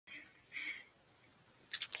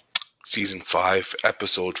Season 5,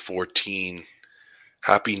 Episode 14.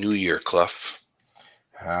 Happy New Year, Clough.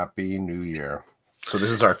 Happy New Year. So this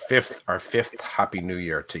is our fifth Happy New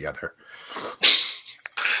Year together.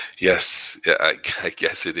 Yes, I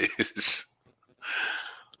guess it is.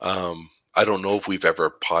 I don't know if we've ever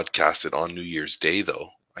podcasted on New Year's Day, though.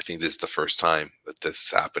 I think this is the first time that this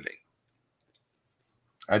is happening.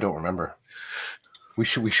 I don't remember. We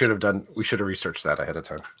should have researched that ahead of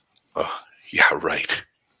time. Oh, yeah, right.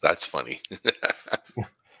 That's funny.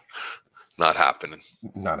 Not happening.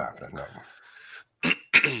 Not happening, no.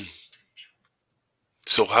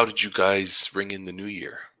 So how did you guys ring in the new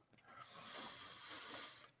year?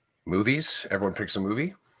 Movies. Everyone picks a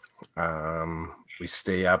movie. We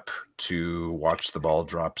stay up to watch the ball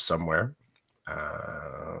drop somewhere.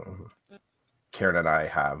 Karen and I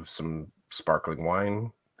have some sparkling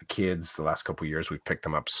wine. The kids, the last couple of years, we've picked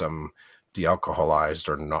them up some de-alcoholized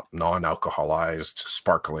or not non-alcoholized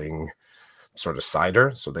sparkling sort of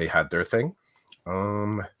cider. So they had their thing.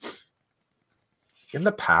 In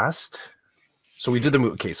the past, so we did the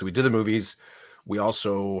movie. Okay, so we did the movies. We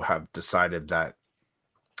also have decided that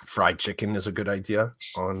fried chicken is a good idea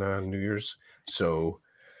on New Year's. So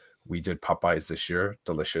we did Popeyes this year.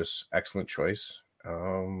 Delicious, excellent choice.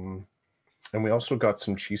 And we also got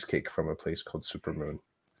some cheesecake from a place called Supermoon,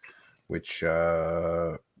 which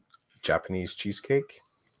Japanese cheesecake.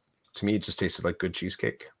 To me, it just tasted like good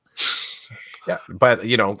cheesecake. Yeah, but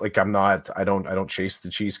like I don't chase the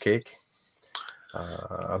cheesecake.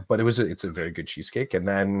 But it's a very good cheesecake. And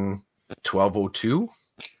then 12:02,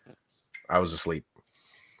 I was asleep.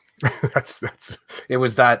 that's it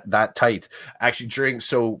was that tight. Actually,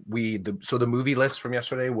 the movie list from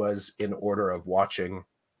yesterday was in order of watching.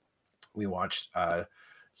 We watched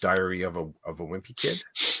Diary of a Wimpy Kid.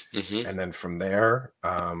 Mm-hmm. And then from there,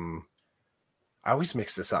 I always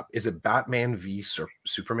mix this up. Is it Batman v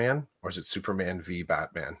Superman or is it Superman v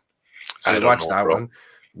Batman? So I watched that one,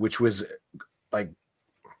 which was like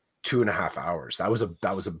 2.5 hours. That was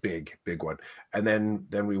a big one. And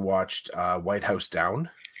then we watched White House Down.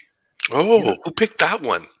 Oh, who picked that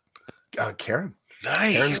one? Karen.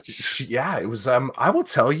 Nice. Karen, it was. I will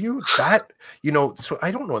tell you that So I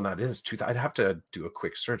don't know when that is. I'd have to do a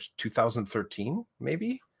quick search. 2013,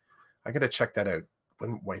 maybe. I gotta check that out.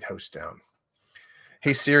 When White House Down.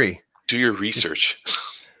 Hey Siri, do your research.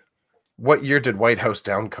 What year did White House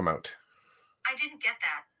Down come out? I didn't get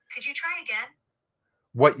that. Could you try again?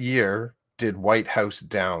 What year did White House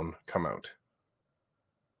Down come out?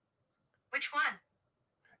 Which one?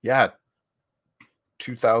 Yeah.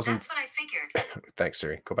 2000. That's what I figured. Thanks,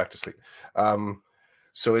 Siri. Go back to sleep.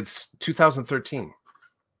 So it's 2013.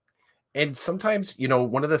 And sometimes,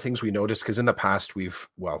 one of the things we notice, because in the past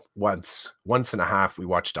once and a half, we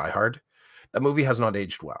watched Die Hard. That movie has not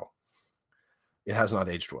aged well. It has not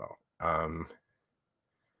aged well. The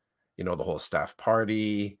whole staff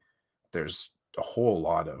party. There's a whole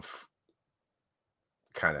lot of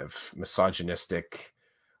kind of misogynistic,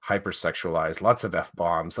 hypersexualized, lots of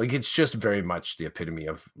F-bombs. Like, it's just very much the epitome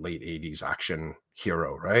of late 80s action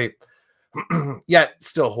hero, right? Yet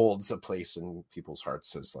still holds a place in people's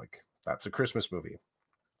hearts as like, that's a Christmas movie.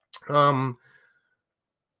 But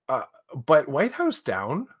White House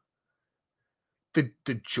Down, the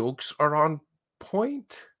jokes are on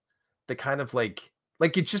point. The kind of like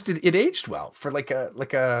it aged well for like an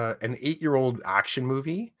 8-year-old action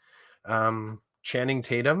movie. Channing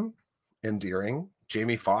Tatum, endearing.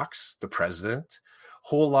 Jamie Foxx, the president.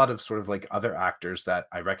 Whole lot of sort of like other actors that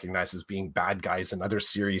I recognize as being bad guys in other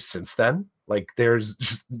series since then. Like, there's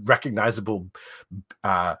just recognizable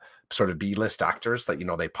sort of B-list actors that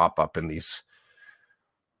they pop up in these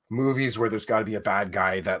movies where there's got to be a bad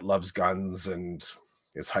guy that loves guns and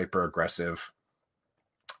is hyper aggressive.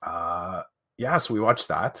 So we watched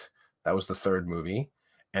that. That was the third movie.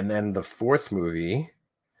 And then the fourth movie,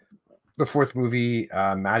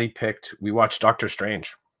 Maddie picked, we watched Doctor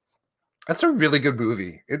Strange. That's a really good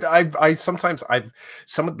movie. Some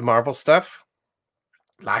of the Marvel stuff,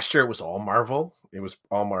 last year it was all Marvel. It was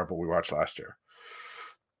all Marvel we watched last year.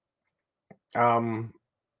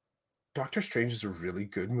 Doctor Strange is a really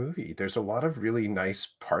good movie. There's a lot of really nice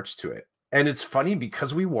parts to it. And it's funny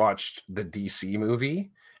because we watched the DC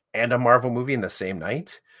movie and a Marvel movie in the same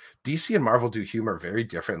night. DC and Marvel do humor very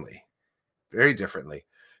differently. Very differently.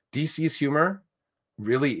 DC's humor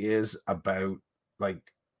really is about like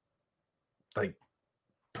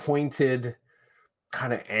pointed,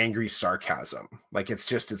 kind of angry sarcasm. Like,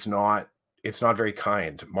 it's not very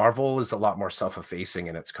kind. Marvel is a lot more self-effacing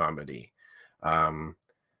in its comedy. And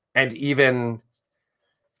even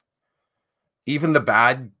the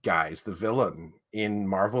bad guys, the villain in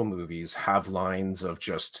Marvel movies, have lines of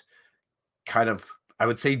just kind of, I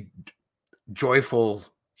would say, joyful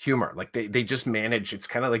humor. Like they just manage. It's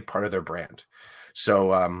kind of like part of their brand.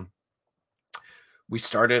 So we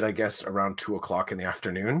started, I guess, around 2 o'clock in the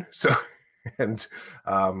afternoon. So and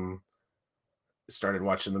started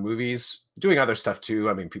watching the movies, doing other stuff too.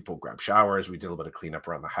 I mean, people grab showers. We did a little bit of cleanup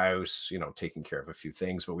around the house, taking care of a few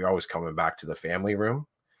things, but we always coming back to the family room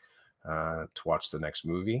to watch the next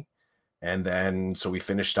movie. And then, so we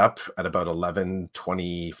finished up at about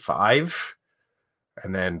 11:25,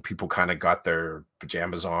 and then people kind of got their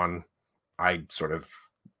pajamas on. I sort of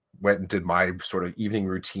went and did my sort of evening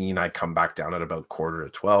routine. I come back down at about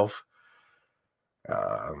 11:45.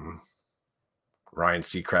 Ryan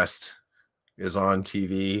Seacrest is on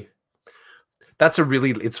TV.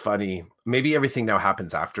 It's funny. Maybe everything now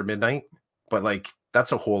happens after midnight, but like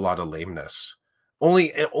that's a whole lot of lameness.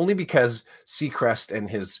 Only because Seacrest and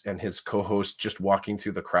his co-host just walking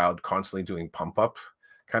through the crowd, constantly doing pump up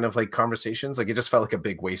kind of like conversations. Like it just felt like a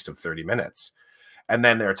big waste of 30 minutes. And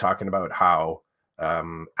then they're talking about how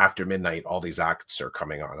after midnight all these acts are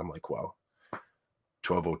coming on. I'm like, well,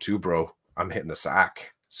 12:02, bro. I'm hitting the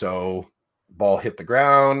sack. So ball hit the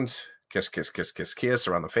ground. Kiss, kiss, kiss, kiss, kiss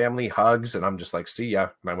around the family, hugs, and I'm just like, see ya.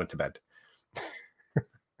 And I went to bed.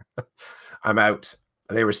 I'm out.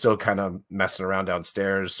 They were still kind of messing around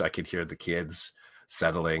downstairs. I could hear the kids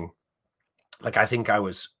settling. Like I think I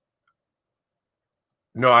was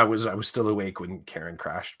still awake when Karen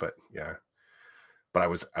crashed, but yeah. But I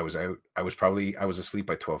was out. I was asleep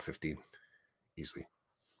by 12:15 easily.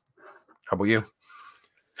 How about you?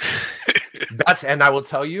 And I will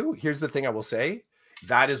tell you, here's the thing I will say.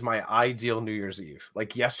 That is my ideal New Year's Eve.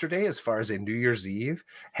 Like yesterday, as far as a New Year's Eve,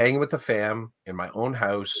 hanging with the fam in my own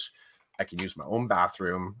house. I can use my own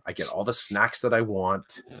bathroom. I get all the snacks that I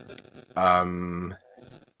want.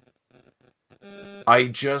 I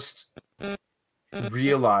just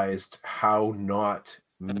realized how not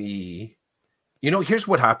me. Here's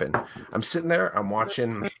what happened. I'm sitting there. I'm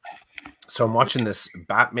watching this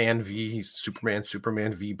Batman v Superman,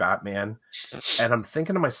 Superman v Batman. And I'm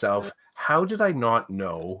thinking to myself, how did I not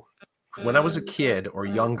know when I was a kid or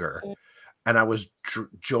younger and I was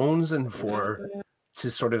jonesing to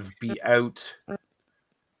sort of be out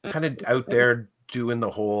there doing the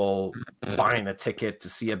whole buying a ticket to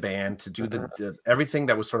see a band, to do the everything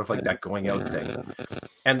that was sort of like that going out thing.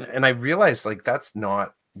 And I realized like that's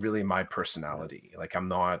not really my personality. Like I'm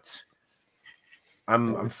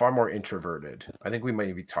far more introverted. I think we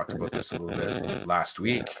maybe talked about this a little bit last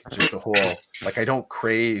week. Just the whole, like, I don't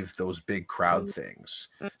crave those big crowd things.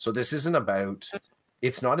 So this isn't about,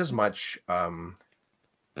 it's not as much,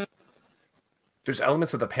 there's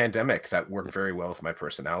elements of the pandemic that work very well with my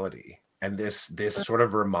personality. And this sort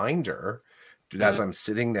of reminder, as I'm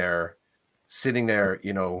sitting there,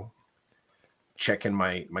 checking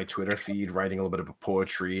my Twitter feed, writing a little bit of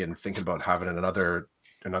poetry and thinking about having another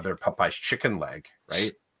Popeye's chicken leg,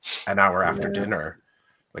 right? An hour after dinner.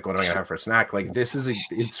 Like, what am I gonna have for a snack? Like,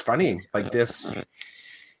 it's funny. Like this,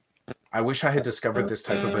 I wish I had discovered this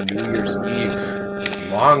type of a New Year's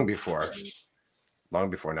Eve long before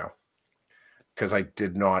now. Because I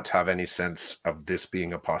did not have any sense of this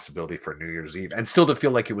being a possibility for New Year's Eve. And still to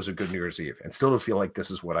feel like it was a good New Year's Eve. And still to feel like this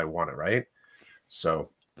is what I wanted, right?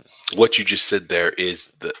 So what you just said there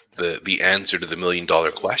is the answer to the $1 million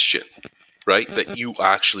question. Right? That you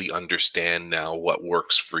actually understand now what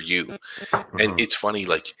works for you. And it's funny,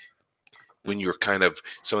 like when you're kind of,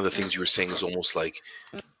 some of the things you were saying is almost like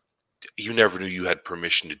you never knew you had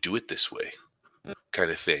permission to do it this way kind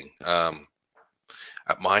of thing.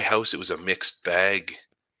 At my house, it was a mixed bag.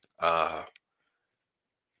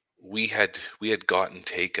 We had gotten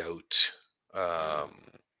takeout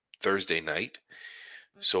Thursday night.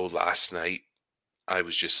 So last night I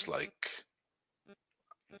was just like,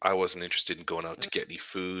 I wasn't interested in going out to get any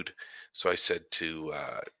food, so I said to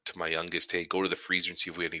my youngest, "Hey, go to the freezer and see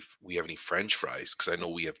if we have any French fries, because I know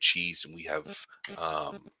we have cheese and we have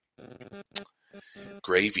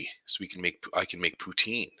gravy, so I can make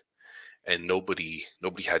poutine." And nobody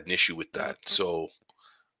had an issue with that, so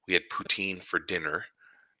we had poutine for dinner,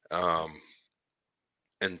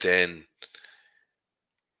 and then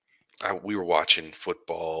we were watching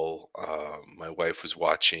football. My wife was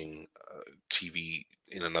watching TV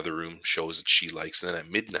in another room, shows that she likes. And then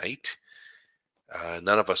at midnight,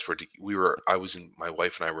 none of us my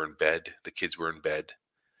wife and I were in bed. The kids were in bed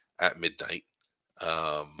at midnight.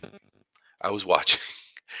 I was watching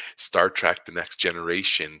Star Trek: The Next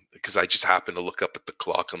Generation because I just happened to look up at the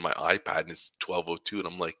clock on my iPad and it's 12:02. And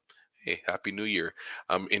I'm like, hey, Happy New Year.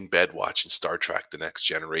 I'm in bed watching Star Trek: The Next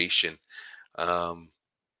Generation.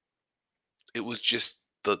 It was just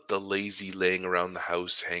the lazy laying around the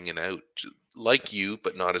house, hanging out, like you,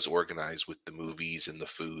 but not as organized with the movies and the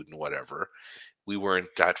food and whatever. We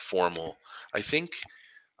weren't that formal. I think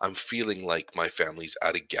I'm feeling like my family's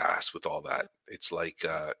out of gas with all that. It's like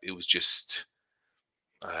it was just.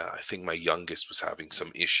 I think my youngest was having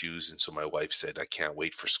some issues, and so my wife said, "I can't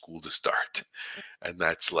wait for school to start," and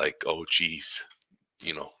that's like, oh, geez,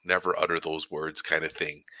 never utter those words, kind of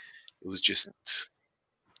thing. It was just,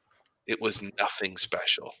 it was nothing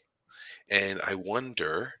special, and I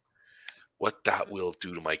wonder what that will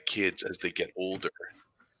do to my kids as they get older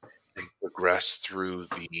and progress through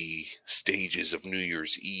the stages of New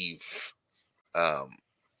Year's Eve. Um,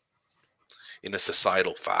 in a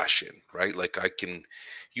societal fashion, right? Like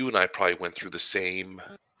you and I probably went through the same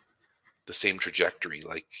trajectory.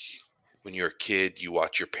 Like when you're a kid, you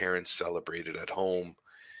watch your parents celebrate it at home.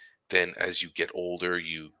 Then as you get older,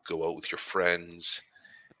 you go out with your friends.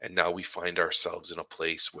 And now we find ourselves in a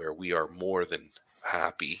place where we are more than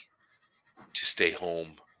happy to stay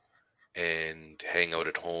home and hang out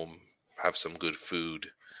at home, have some good food,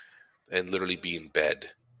 and literally be in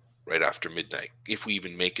bed right after midnight, if we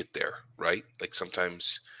even make it there, right? Like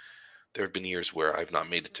sometimes there have been years where I've not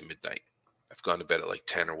made it to midnight. I've gone to bed at like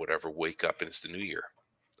 10 or whatever, wake up and it's the new year.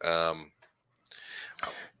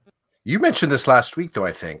 You mentioned this last week, though.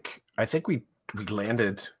 I think we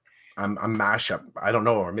landed a mashup. I don't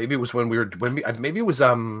know, or maybe it was maybe it was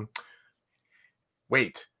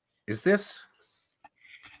Wait, is this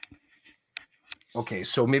okay?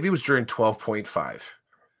 So maybe it was during 12.5.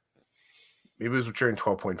 Maybe it was during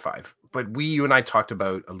 12.5. But you and I talked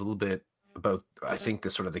about a little bit about, I think,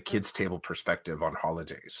 the sort of the kids' table perspective on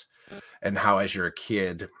holidays, and how, as you're a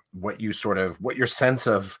kid, what your sense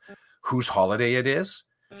of whose holiday it is,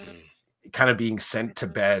 kind of being sent to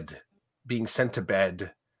bed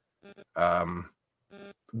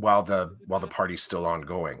while the party's still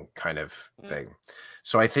ongoing, kind of thing.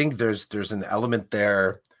 So I think there's an element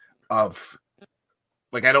there of,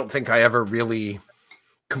 like, I don't think I ever really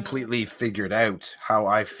completely figured out how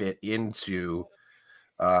I fit into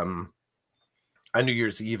a New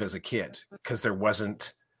Year's Eve as a kid, because there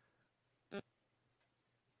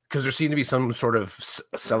seemed to be some sort of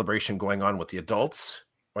celebration going on with the adults,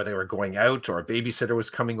 or they were going out, or a babysitter was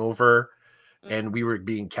coming over, and we were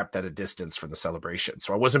being kept at a distance from the celebration.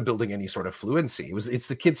 So I wasn't building any sort of fluency. It's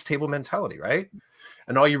the kids' table mentality, right?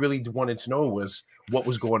 And all you really wanted to know was what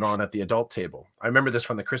was going on at the adult table. I remember this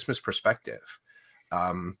from the Christmas perspective.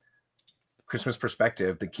 The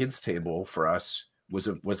kids' table for us was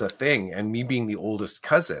a thing. And me being the oldest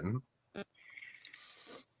cousin,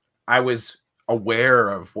 I was aware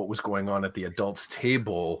of what was going on at the adults'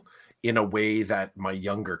 table in a way that my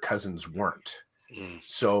younger cousins weren't.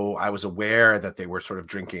 So I was aware that they were sort of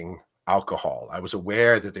drinking alcohol. I was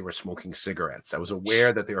aware that they were smoking cigarettes. I was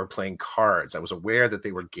aware that they were playing cards. I was aware that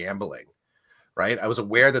they were gambling, right? I was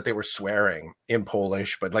aware that they were swearing in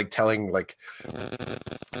Polish, but like telling like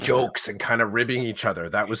jokes and kind of ribbing each other.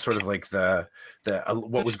 That was sort of like the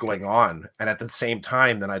what was going on. And at the same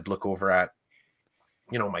time, then I'd look over at,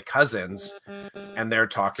 my cousins, and they're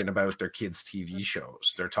talking about their kids' TV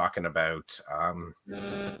shows. They're talking about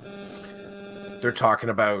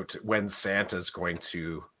when Santa's going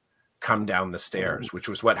to come down the stairs, which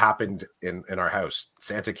was what happened in our house.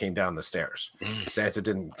 Santa came down the stairs. Santa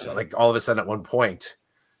didn't, like, all of a sudden at one point,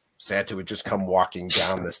 Santa would just come walking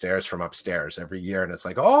down the stairs from upstairs every year. And it's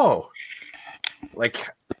like, oh, like,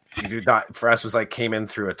 you not, for us was like, came in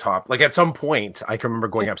through a top. Like at some point, I can remember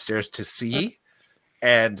going upstairs to see.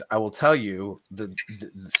 And I will tell you, the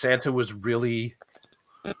Santa was really,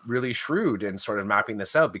 really shrewd in sort of mapping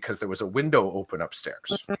this out, because there was a window open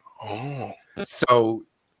upstairs. Oh, so,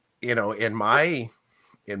 in my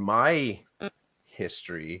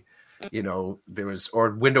history, there was, or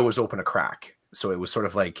window was open a crack. So it was sort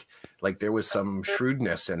of like there was some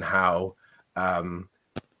shrewdness in how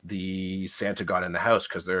the Santa got in the house,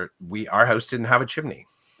 because our house didn't have a chimney.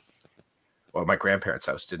 Well, my grandparents'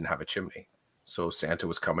 house didn't have a chimney. So Santa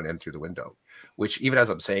was coming in through the window, which, even as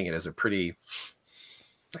I'm saying it, is a pretty,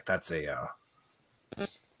 like, that's a,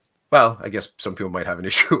 well, I guess some people might have an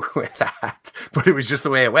issue with that, but it was just the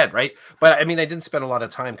way it went, right? But I mean, I didn't spend a lot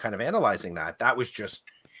of time kind of analyzing that. That was just,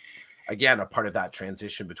 again, a part of that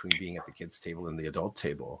transition between being at the kids' table and the adult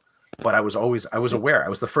table. But I was aware. I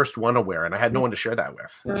was the first one aware, and I had no one to share that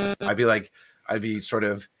with. I'd be sort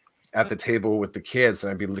of at the table with the kids,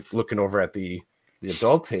 and I'd be looking over at the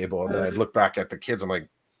adult table, and then I'd look back at the kids. I'm like,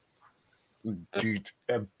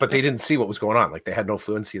 but they didn't see what was going on. Like, they had no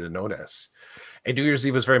fluency to notice. And New Year's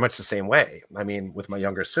Eve was very much the same way. I mean, with my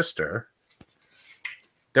younger sister,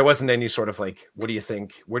 There wasn't any sort of like, what do you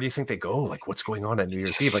think? Where do you think they go? Like, what's going on at New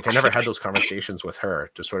Year's Eve? Like, I never had those conversations with her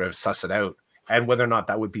to sort of suss it out and whether or not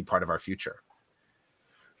that would be part of our future.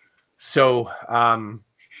 So,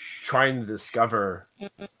 trying to discover,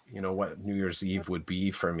 what New Year's Eve would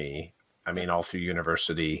be for me. I mean, all through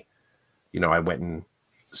university, I went and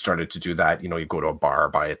started to do that. You go to a bar,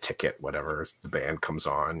 buy a ticket, whatever, the band comes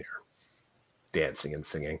on, you're dancing and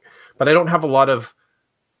singing. But I don't have a lot of,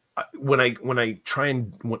 when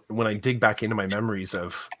I dig back into my memories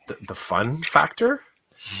of the fun factor,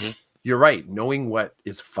 you're right. Knowing what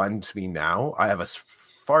is fun to me now, I have a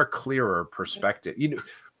far clearer perspective.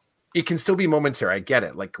 It can still be momentary. I get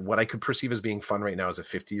it. Like what I could perceive as being fun right now as a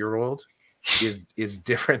 50-year-old is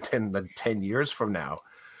different than the 10 years from now.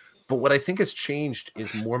 But what I think has changed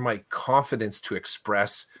is more my confidence to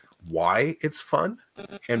express why it's fun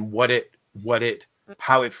and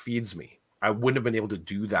how it feeds me. I wouldn't have been able to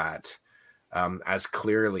do that as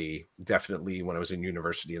clearly, definitely, when I was in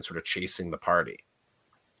university and sort of chasing the party.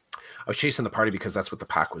 I was chasing the party because that's what the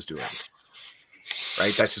pack was doing,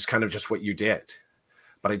 right? That's just kind of just what you did.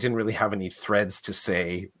 But I didn't really have any threads to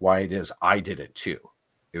say why it is I did it too.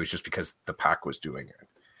 It was just because the pack was doing it.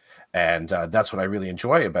 And that's what I really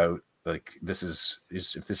enjoy about, like, this is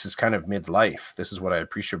if this is kind of midlife, this is what I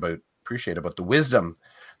appreciate about the wisdom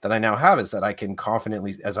that I now have, is that I can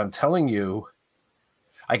confidently, as I'm telling you,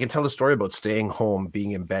 I can tell a story about staying home,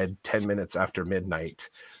 being in bed 10 minutes after midnight,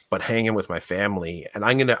 but hanging with my family. And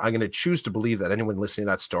I'm gonna choose to believe that anyone listening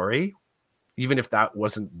to that story, even if that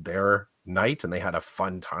wasn't their night and they had a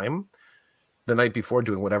fun time the night before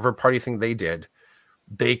doing whatever party thing they did,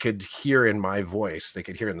 they could hear in my voice, they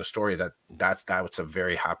could hear in the story that's a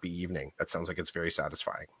very happy evening. That sounds like it's very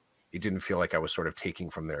satisfying. It didn't feel like I was sort of taking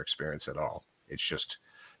from their experience at all. It's just,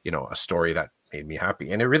 a story that made me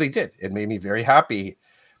happy. And it really did. It made me very happy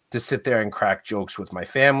to sit there and crack jokes with my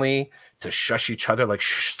family, to shush each other, like,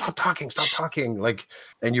 shh, stop talking. Like,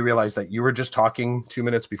 and you realize that you were just talking 2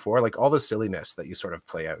 minutes before, like all the silliness that you sort of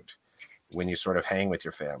play out when you sort of hang with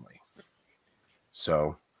your family.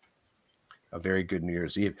 So a very good New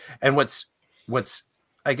Year's Eve. And what's,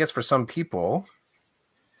 I guess for some people,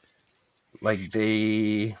 like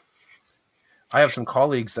I have some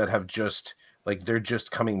colleagues that have just, like, they're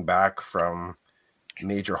just coming back from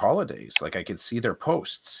major holidays. Like I could see their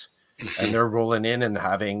posts and they're rolling in and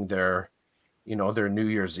having their New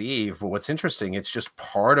Year's Eve. But what's interesting, it's just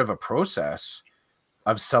part of a process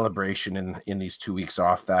of celebration in these 2 weeks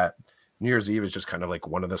off, that New Year's Eve is just kind of like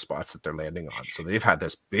one of the spots that they're landing on. So they've had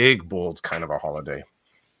this big, bold kind of a holiday.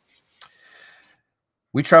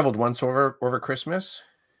 We traveled once over Christmas,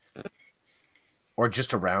 or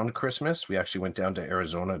just around Christmas. We actually went down to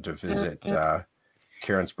Arizona to visit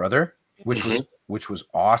Karen's brother, which was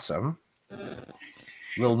awesome.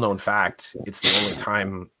 Little known fact, it's the only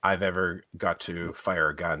time I've ever got to fire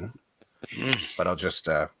a gun. But I'll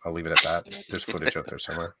leave it at that. There's footage out there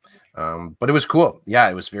somewhere. But it was cool. Yeah,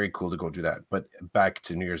 it was very cool to go do that. But back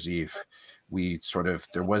to New Year's Eve,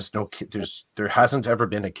 there was no kid. There hasn't ever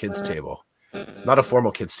been a kids table, not a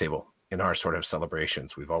formal kids table in our sort of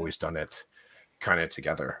celebrations. We've always done it kind of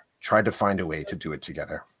together. Tried to find a way to do it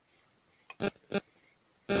together.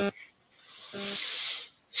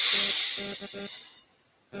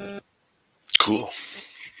 Cool.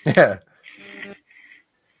 Yeah.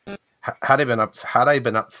 Had I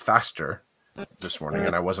been up faster this morning,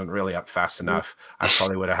 and I wasn't really up fast enough, I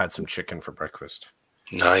probably would have had some chicken for breakfast.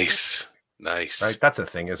 Nice. Right? That's a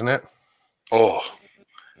thing, isn't it? Oh,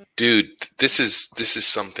 dude, this is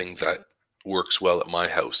something that works well at my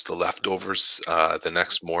house. The leftovers the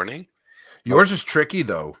next morning. Yours is tricky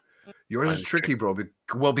though. Yours is tricky, bro.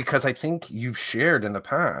 Well, because I think you've shared in the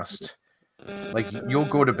past, like you'll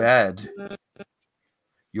go to bed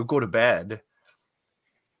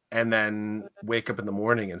and then wake up in the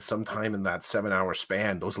morning, and sometime in that 7-hour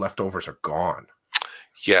span, those leftovers are gone.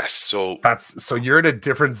 Yes. So you're in a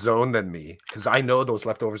different zone than me, because I know those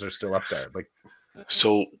leftovers are still up there. Like,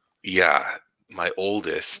 so yeah, my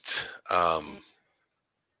oldest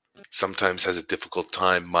sometimes has a difficult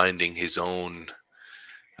time minding his own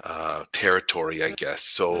territory, I guess.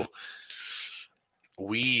 So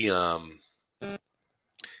we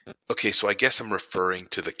okay, so I guess I'm referring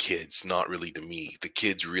to the kids, not really to me. The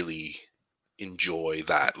kids really enjoy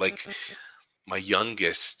that. Like my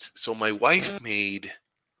youngest, so my wife made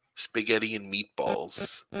spaghetti and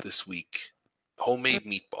meatballs this week, homemade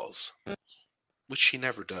meatballs, which she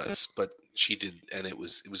never does, but she did, and it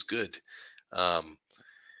was good. And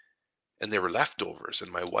there were leftovers,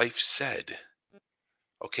 and my wife said,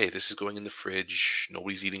 okay, this is going in the fridge.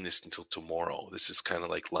 Nobody's eating this until tomorrow. This is kind of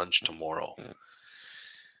like lunch tomorrow.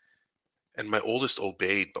 And my oldest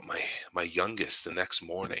obeyed, but my youngest, the next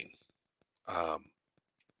morning, um,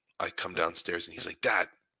 I come downstairs and he's like, Dad.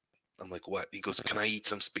 I'm like, what? He goes, can I eat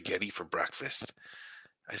some spaghetti for breakfast?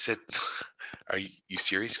 I said, are you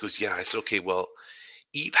serious? He goes, yeah. I said, okay, well,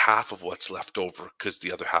 eat half of what's left over because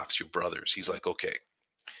the other half's your brother's. He's like, okay.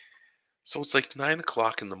 So it's like 9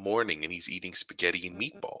 o'clock in the morning and he's eating spaghetti and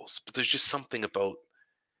meatballs. But there's just something about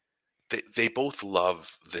they both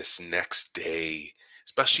love this next day,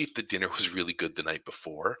 especially if the dinner was really good the night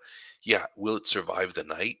before. Yeah, will it survive the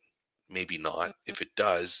night? Maybe not. If it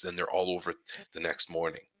does, then they're all over the next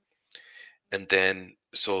morning. And then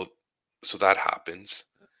so that happens.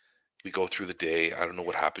 We go through the day. I don't know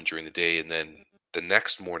what happened during the day, and then the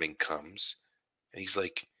next morning comes, and he's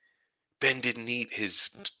like, Ben didn't eat his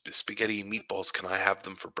spaghetti and meatballs. Can I have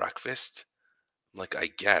them for breakfast? I'm like, I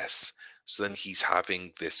guess. So then he's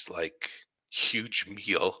having this like huge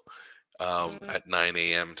meal at 9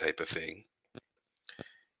 a.m. type of thing.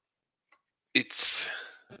 It's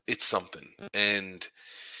something. And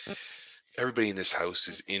everybody in this house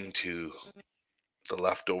is into the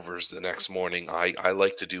leftovers the next morning. I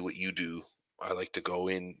like to do what you do. I like to go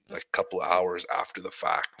in like a couple of hours after the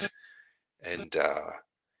fact and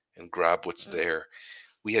grab what's there.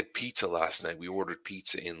 We had pizza last night. We ordered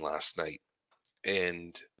pizza in last night,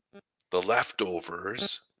 and the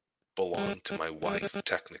leftovers belong to my wife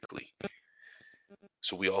technically.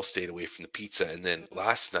 So we all stayed away from the pizza. And then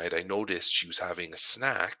last night I noticed she was having a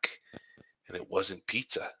snack and it wasn't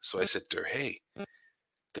pizza. So I said to her, hey,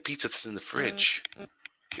 the pizza that's in the fridge,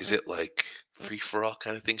 is it like free for all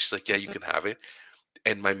kind of thing? She's like, yeah, you can have it.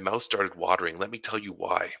 And my mouth started watering. Let me tell you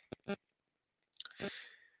why.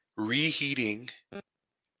 Reheating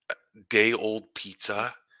day old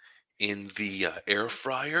pizza in the air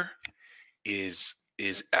fryer is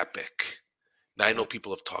epic. Now I know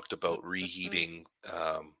people have talked about reheating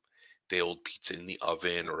day old pizza in the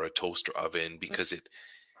oven or a toaster oven because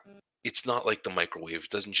it's not like the microwave. It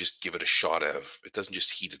doesn't just give it a shot of. It doesn't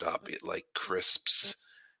just heat it up. It like crisps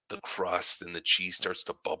the crust and the cheese starts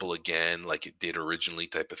to bubble again like it did originally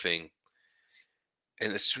type of thing.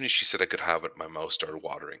 And as soon as she said I could have it, my mouth started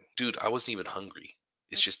watering. Dude, I wasn't even hungry.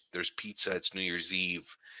 It's just there's pizza. It's New Year's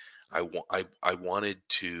Eve. I wanted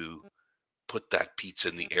to put that pizza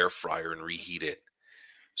in the air fryer and reheat it.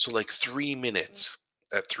 So like 3 minutes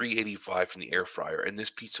at 385 from the air fryer, and this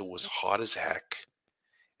pizza was hot as heck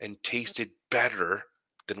and tasted better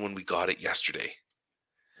than when we got it yesterday.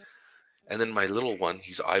 And then my little one,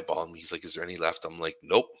 he's eyeballing me. He's like, is there any left? I'm like,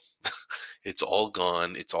 nope. It's all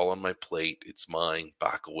gone. It's all on my plate. It's mine.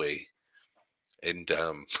 Back away. And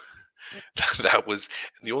that was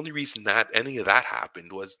the only reason that any of that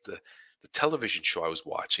happened was the television show I was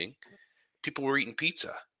watching. People were eating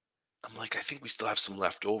pizza. I'm like, I think we still have some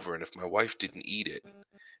left over. And if my wife didn't eat it,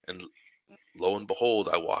 and lo and behold,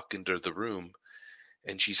 I walk into the room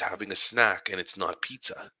and she's having a snack and it's not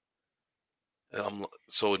pizza.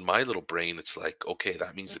 So in my little brain, it's like, okay,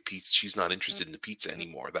 that means the pizza, she's not interested in the pizza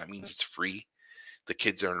anymore. That means it's free. The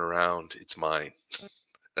kids aren't around. It's mine.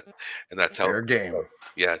 And that's how Fair game.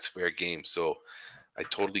 Yeah, it's fair game. So I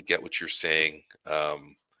totally get what you're saying.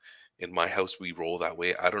 In my house, we roll that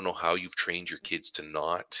way. I don't know how you've trained your kids to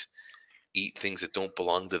not eat things that don't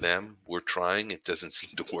belong to them. We're trying. It doesn't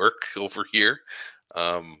seem to work over here.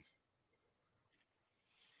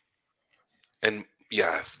 And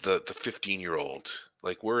yeah, the 15-year-old,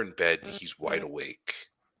 like we're in bed, he's wide awake,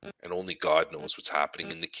 and only God knows what's happening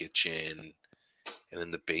in the kitchen and in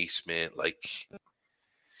the basement. Like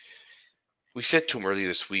we said to him earlier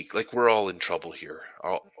this week, like we're all in trouble here.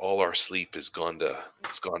 All our sleep it's gone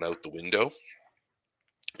out the window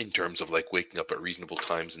in terms of like waking up at reasonable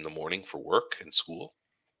times in the morning for work and school.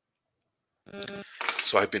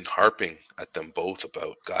 So I've been harping at them both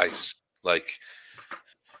about, guys, like,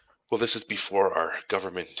 well, this is before our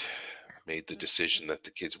government made the decision that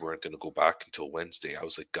the kids weren't going to go back until Wednesday. I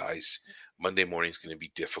was like, guys, Monday morning is going to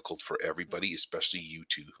be difficult for everybody, especially you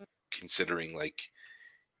two, considering like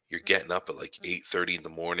you're getting up at like 8:30 in the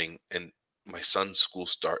morning, and my son's school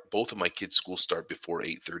start, both of my kids' school start before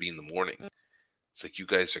 8:30 in the morning. It's like you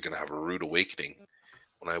guys are going to have a rude awakening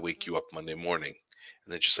when I wake you up Monday morning.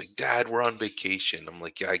 And they're just like, Dad, we're on vacation. I'm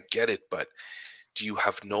like, yeah, I get it, but do you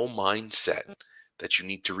have no mindset that you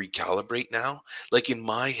need to recalibrate now? Like in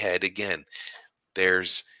my head, again,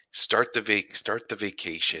 there's start the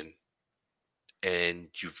vacation, and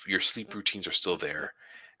your sleep routines are still there.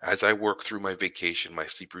 As I work through my vacation, my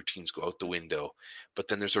sleep routines go out the window, but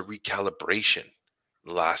then there's a recalibration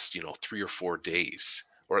the last, 3 or 4 days,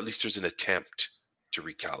 or at least there's an attempt to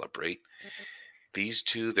recalibrate. These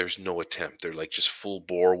two, there's no attempt. They're like just full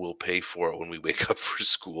bore. We'll pay for it when we wake up for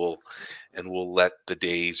school, and we'll let the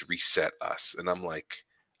days reset us. And I'm like,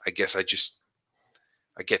 I guess I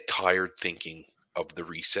get tired thinking of the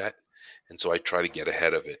reset, and so I try to get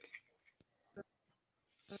ahead of it.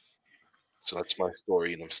 So that's my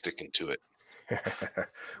story, and I'm sticking to it.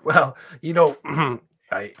 Well,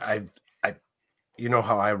 I, you know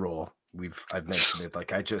how I roll. I've mentioned it.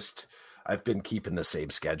 Like I've been keeping the same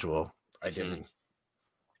schedule. I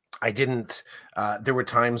didn't. There were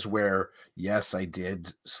times where, yes, I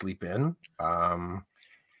did sleep in.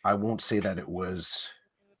 I won't say that it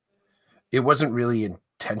wasn't really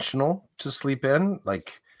intentional to sleep in.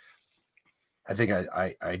 Like, I think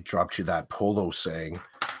I dropped you that polo saying,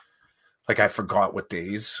 like, I forgot what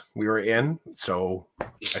days we were in. So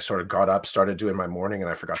I sort of got up, started doing my morning, and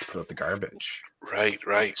I forgot to put out the garbage. Right.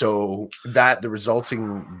 So that result,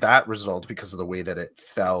 because of the way that it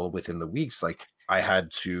fell within the weeks, like I had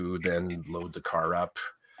to then load the car up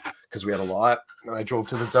because we had a lot, and I drove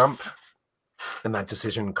to the dump, and that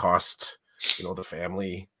decision cost, the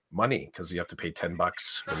family money because you have to pay $10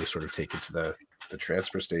 when you sort of take it to the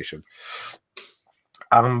transfer station.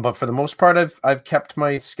 But for the most part, I've kept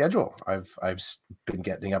my schedule. I've been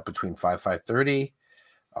getting up between 5:30.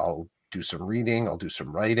 I'll do some reading. I'll do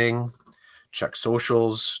some writing, check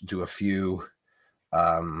socials, do a few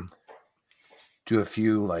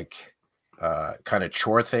like kind of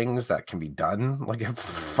chore things that can be done like at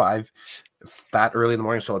 5 that early in the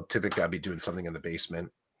morning. So typically I'd be doing something in the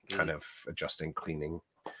basement, kind of adjusting, cleaning,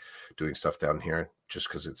 doing stuff down here, just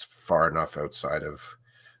because it's far enough outside of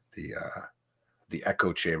the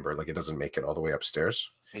echo chamber, like it doesn't make it all the way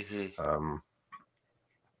upstairs.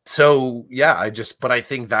 So yeah, but I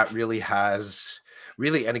think that really,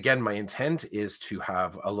 and again, my intent is to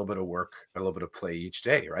have a little bit of work, a little bit of play each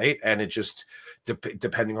day, right? And it just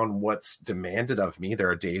depending on what's demanded of me, there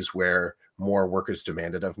are days where more work is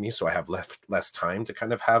demanded of me, so I have less time to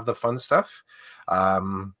kind of have the fun stuff.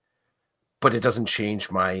 But it doesn't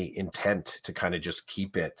change my intent to kind of just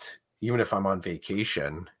keep it, even if I'm on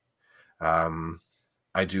vacation.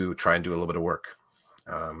 I do try and do a little bit of work.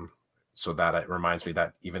 So that it reminds me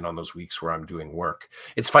that even on those weeks where I'm doing work,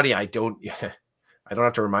 it's funny. I don't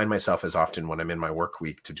have to remind myself as often when I'm in my work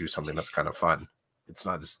week to do something that's kind of fun. It's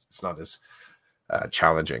not as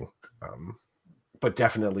challenging. But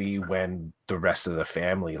definitely when the rest of the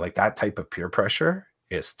family, like that type of peer pressure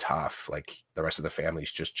is tough. Like the rest of the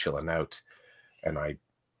family's just chilling out. And I,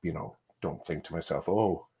 don't think to myself,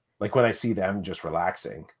 oh, like when I see them just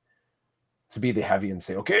relaxing, to be the heavy and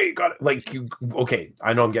say, okay, you got it. Like okay,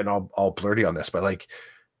 I know I'm getting all blurty on this, but like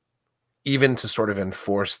even to sort of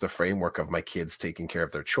enforce the framework of my kids taking care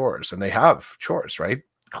of their chores, and they have chores, right?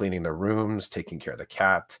 Cleaning their rooms, taking care of the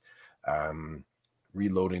cat,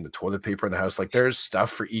 reloading the toilet paper in the house. Like there's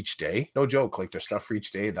stuff for each day. No joke. Like there's stuff for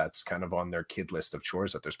each day that's kind of on their kid list of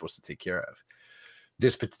chores that they're supposed to take care of.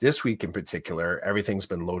 This week in particular, everything's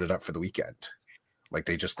been loaded up for the weekend. Like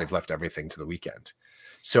they've left everything to the weekend.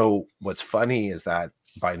 So what's funny is that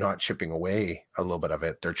by not chipping away a little bit of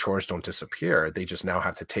it, their chores don't disappear. They just now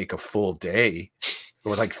have to take a full day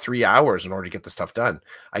or like 3 hours in order to get the stuff done.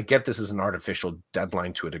 I get this is an artificial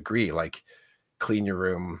deadline to a degree, like clean your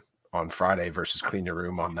room on Friday versus clean your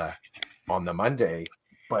room on the Monday.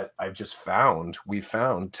 But we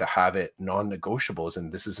found to have it non-negotiables.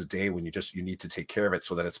 And this is a day when you need to take care of it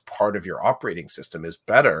so that it's part of your operating system is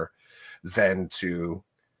better than to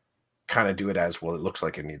kind of do it as, well, it looks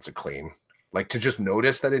like it needs a clean. Like to just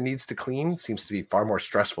notice that it needs to clean seems to be far more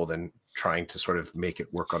stressful than trying to sort of make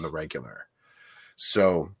it work on the regular.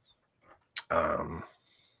 So,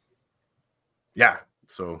 yeah.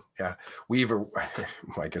 Well,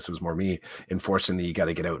 I guess it was more me enforcing you got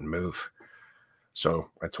to get out and move. So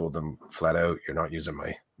I told them flat out, you're not using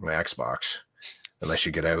my Xbox unless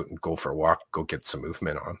you get out and go for a walk, go get some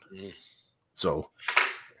movement on. So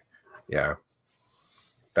yeah,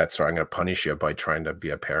 that's why I'm going to punish you by trying to be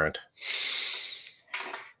a parent.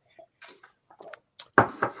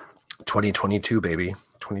 2022, baby.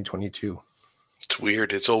 2022. It's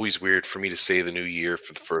weird. It's always weird for me to say the new year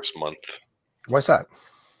for the first month. Why's that?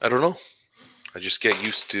 I don't know. I just get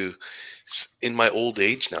used to, in my old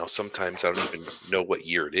age now, sometimes I don't even know what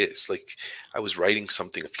year it is. Like I was writing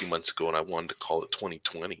something a few months ago and I wanted to call it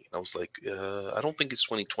 2020. And I was like, I don't think it's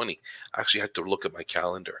 2020. I actually had to look at my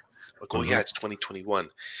calendar. Like, oh yeah, it's 2021.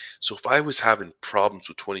 So if I was having problems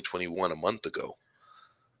with 2021 a month ago,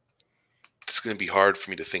 it's going to be hard for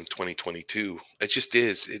me to think 2022. It just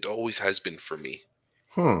is. It always has been for me.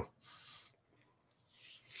 I've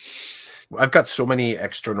got so many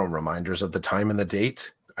external reminders of the time and the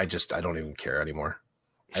date. I don't even care anymore.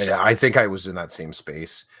 I think I was in that same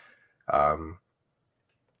space. Um,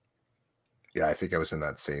 yeah, I think I was in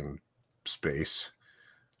that same space.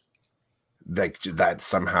 Like that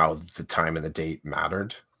somehow the time and the date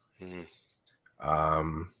mattered. Mhm.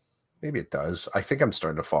 Maybe it does. I think I'm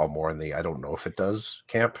starting to fall more in the I don't know if it does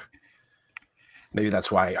camp. Maybe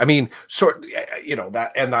that's why. I mean,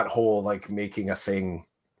 that and that whole like making a thing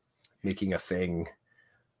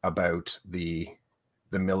about the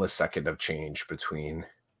millisecond of change between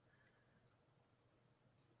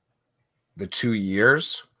the 2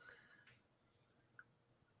 years.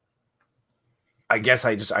 I guess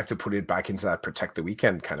I have to put it back into that protect the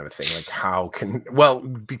weekend kind of a thing.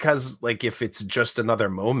 Like because like if it's just another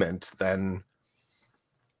moment, then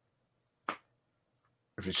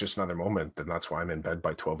if it's just another moment, then that's why I'm in bed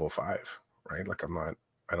by 12:05, right? Like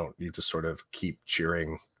I don't need to sort of keep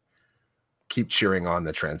cheering on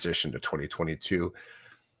the transition to 2022.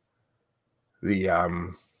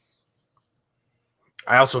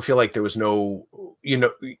 I also feel like there was no,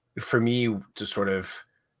 for me to sort of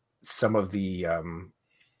some of the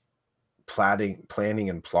planning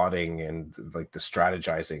and plotting and like the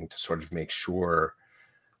strategizing to sort of make sure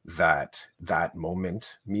that that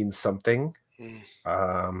moment means something.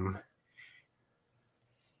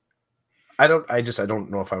 I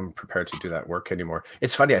don't know if I'm prepared to do that work anymore.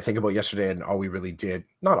 It's funny. I think about yesterday and not all we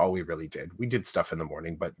really did. We did stuff in the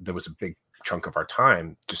morning, but there was a big chunk of our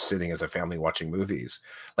time just sitting as a family watching movies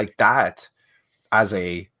like that as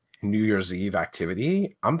a New Year's Eve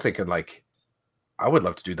activity. I'm thinking like, I would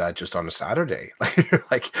love to do that just on a Saturday.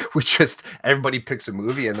 Like everybody picks a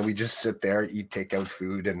movie and then we just sit there, eat takeout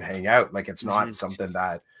food and hang out. Like it's not something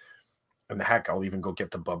that, and heck, I'll even go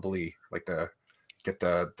get the bubbly, like get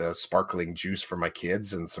the sparkling juice for my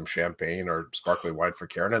kids and some champagne or sparkling wine for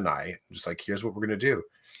Karen and I. Just like, here's what we're going to do.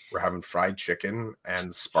 We're having fried chicken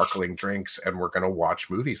and sparkling drinks and we're going to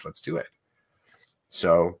watch movies. Let's do it.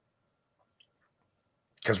 So,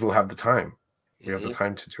 because we'll have the time. We have the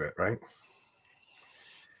time to do it, right?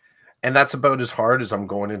 And that's about as hard as I'm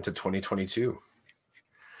going into 2022.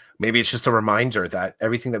 Maybe it's just a reminder that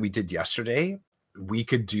everything that we did yesterday, we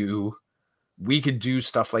could do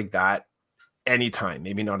stuff like that anytime.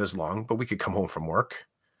 Maybe not as long, but we could come home from work.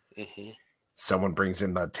 Someone brings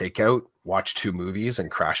in the takeout, watch 2 movies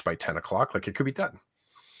and crash by 10 o'clock. Like it could be done.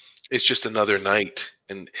 It's just another night.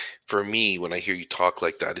 And for me, when I hear you talk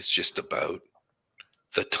like that, it's just about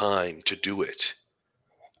the time to do it.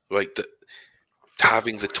 Like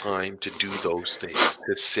having the time to do those things,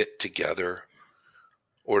 to sit together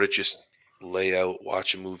or to just lay out,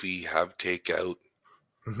 watch a movie, have takeout.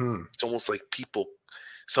 It's almost like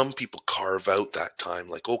some people carve out that time.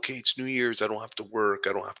 Like, okay, it's New Year's. I don't have to work.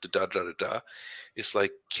 I don't have to da. It's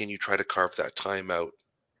like, can you try to carve that time out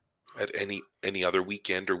at any other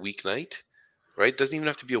weekend or weeknight? Right? It doesn't even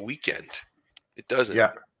have to be a weekend. It doesn't.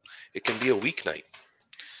 Yeah. It can be a weeknight.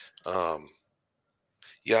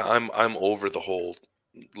 Yeah, I'm over the whole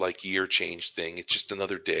like year change thing. It's just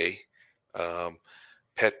another day.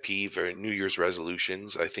 Pet peeve or New Year's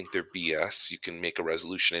resolutions. I think they're BS. You can make a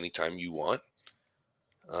resolution anytime you want.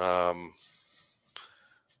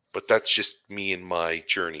 But that's just me and my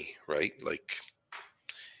journey, right? Like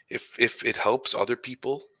if it helps other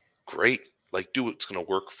people, great. Like do what's going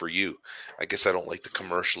to work for you. I guess I don't like the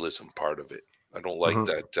commercialism part of it. I don't like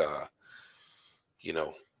that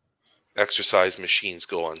exercise machines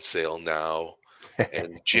go on sale now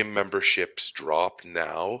and gym memberships drop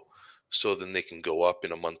now so then they can go up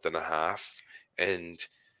in a month and a half and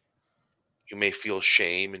you may feel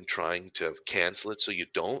shame in trying to cancel it so you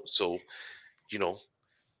don't. So,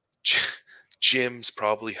 gyms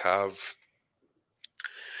probably have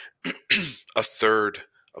a third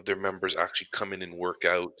of their members actually come in and work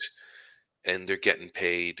out and they're getting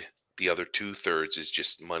paid. The other 2/3 is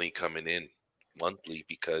just money coming in monthly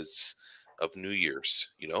because of New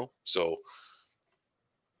Year's, So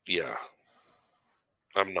yeah,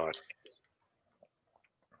 I'm not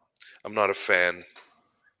a fan.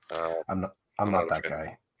 I'm not that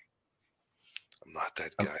guy. I'm not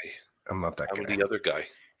that guy. I'm not that guy. I'm the other guy.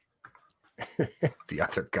 The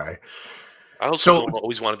other guy. I also don't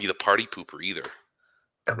always want to be the party pooper either.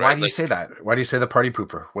 Why do you say that? Why do you say the party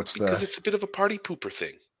pooper? Because it's a bit of a party pooper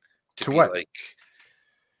thing. To be what? Like,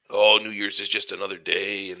 oh, New Year's is just another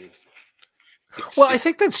day, and I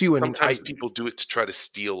think that's you. Sometimes people do it to try to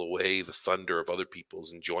steal away the thunder of other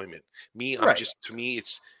people's enjoyment. To me,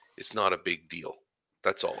 it's not a big deal.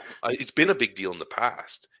 That's all. It's been a big deal in the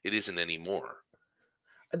past. It isn't anymore.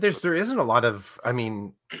 There isn't a lot of, I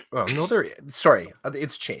mean, well, no, sorry,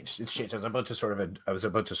 it's changed. It's changed. I was about to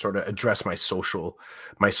sort of address my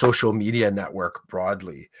social media network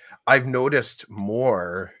broadly. I've noticed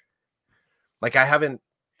more, like I haven't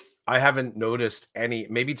noticed any,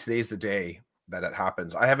 maybe today's the day that it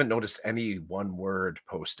happens. I haven't noticed any one word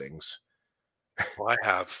postings. Well, I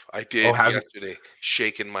have. I Oh, did have you? yesterday,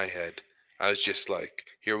 shaking my head. I was just like,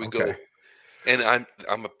 here we go. Okay. And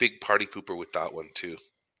I'm a big party pooper with that one too.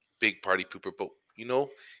 Big party pooper. But you know,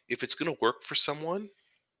 if it's gonna work for someone,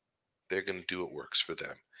 they're gonna do what works for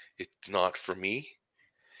them. It's not for me.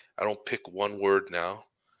 I don't pick one word now.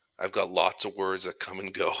 I've got lots of words that come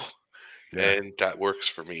and go, Yeah. and that works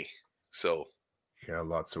for me. So Yeah,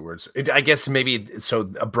 lots of words. I guess maybe so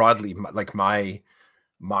broadly, like my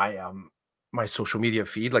my social media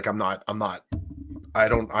feed, like I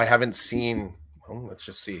haven't seen, well, let's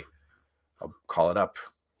just see. I'll call it up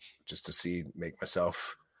just to see, make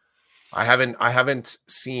myself. I haven't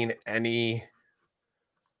seen any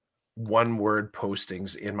one word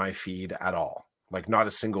postings in my feed at all. Like not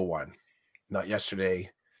a single one. Not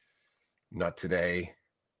yesterday, not today.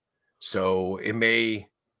 So it may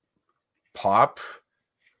pop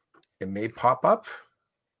up.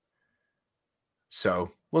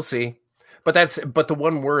 So we'll see. But the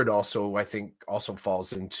one word also, I think, also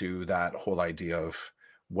falls into that whole idea of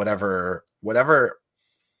whatever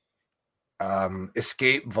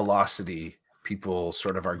escape velocity people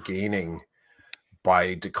sort of are gaining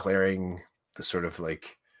by declaring the sort of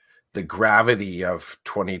like the gravity of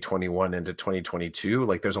 2021 into 2022.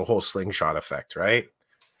 Like there's a whole slingshot effect, right?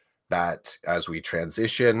 That as we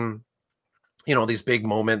transition, these big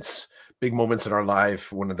moments in our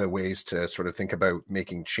life, one of the ways to sort of think about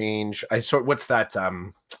making change. What's that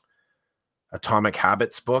Atomic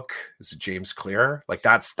Habits book? Is it James Clear? Like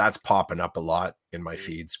that's popping up a lot in my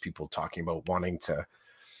feeds, people talking about wanting to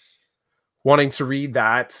read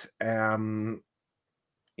that. I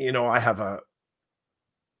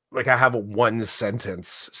have a one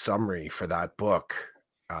sentence summary for that book.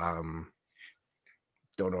 Don't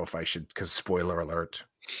know if I should, because spoiler alert.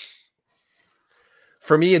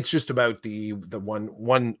 For me, it's just about the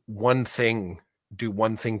one thing. Do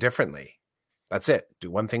one thing differently. That's it.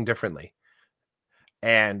 Do one thing differently.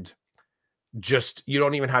 And just, you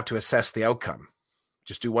don't even have to assess the outcome.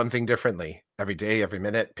 Just do one thing differently every day, every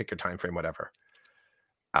minute, pick your time frame, whatever.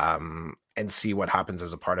 And see what happens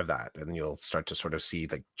as a part of that. And you'll start to sort of see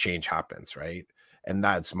like change happens, right? And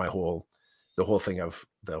that's the whole thing of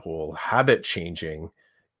the whole habit changing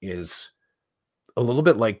is a little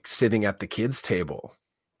bit like sitting at the kids' table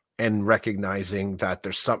and recognizing that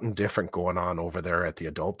there's something different going on over there at the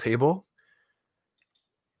adult table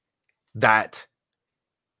that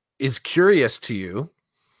is curious to you,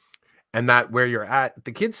 and that where you're at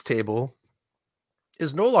the kids' table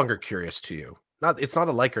is no longer curious to you. It's not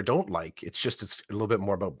a like or don't like. It's a little bit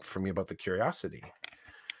more about the curiosity.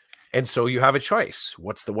 And so you have a choice.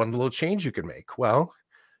 What's the one little change you can make? Well,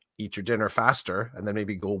 eat your dinner faster and then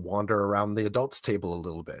maybe go wander around the adults' table a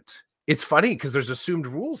little bit. It's funny because there's assumed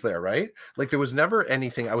rules there, right? Like there was never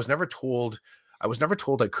anything. I was never told I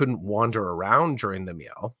couldn't wander around during the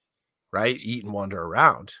meal, right? Eat and wander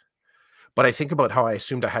around. But I think about how I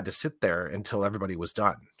assumed I had to sit there until everybody was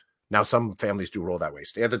done. Now, some families do roll that way.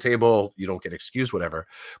 Stay at the table, you don't get excused, whatever.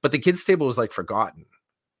 But the kids' table was like forgotten.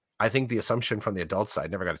 I think the assumption from the adult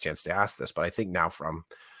side, never got a chance to ask this, but I think now from,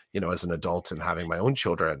 as an adult and having my own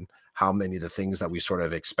children, how many of the things that we sort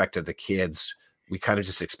of expect of the kids, we kind of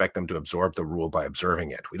just expect them to absorb the rule by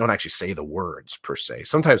observing it. We don't actually say the words per se.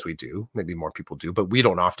 Sometimes we do, maybe more people do, but we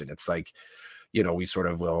don't often. It's like, we sort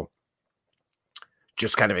of will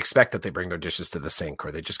just kind of expect that they bring their dishes to the sink,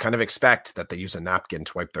 or they just kind of expect that they use a napkin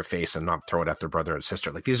to wipe their face and not throw it at their brother and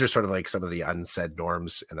sister. Like these are sort of like some of the unsaid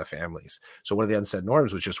norms in the families. So one of the unsaid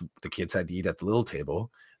norms was just the kids had to eat at the little table,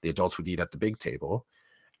 the adults would eat at the big table,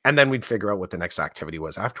 and then we'd figure out what the next activity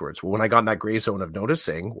was afterwards. Well, when I got in that gray zone of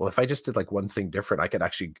noticing, well, if I just did like one thing different, I could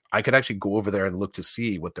actually go over there and look to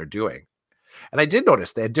see what they're doing. And I did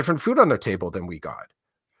notice they had different food on their table than we got.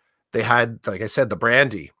 They had, like I said, the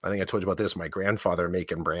brandy. I think I told you about this. My grandfather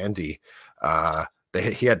making brandy.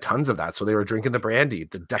 He had tons of that. So they were drinking the brandy.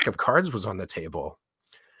 The deck of cards was on the table.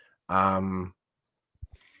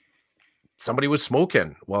 Somebody was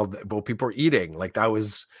smoking while people were eating. Like there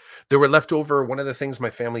were leftover. One of the things my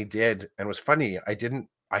family did, and it was funny,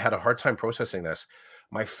 I had a hard time processing this.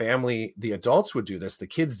 My family, the adults would do this. The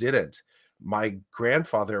kids didn't. My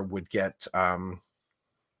grandfather would get the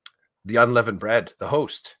unleavened bread, the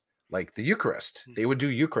host, like the Eucharist. They would do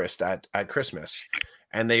Eucharist at Christmas,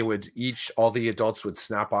 and all the adults would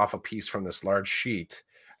snap off a piece from this large sheet,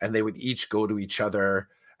 and they would each go to each other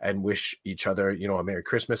and wish each other, a Merry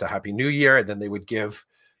Christmas, a Happy New Year, and then they would give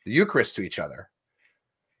the Eucharist to each other.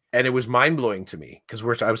 And it was mind-blowing to me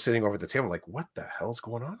because I was sitting over the table like, what the hell's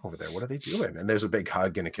going on over there? What are they doing? And there's a big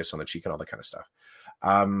hug and a kiss on the cheek and all that kind of stuff.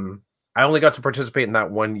 I only got to participate in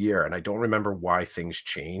that 1 year, and I don't remember why things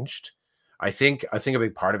changed. I think a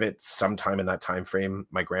big part of it, sometime in that time frame,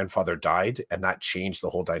 my grandfather died, and that changed the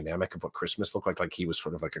whole dynamic of what Christmas looked like. Like he was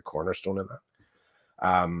sort of like a cornerstone in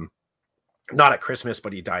that. Not at Christmas,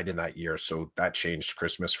 but he died in that year, so that changed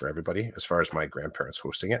Christmas for everybody as far as my grandparents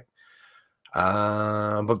hosting it.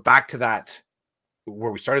 But back to that,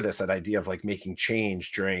 where we started this, that idea of like making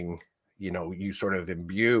change during, you sort of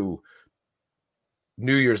imbue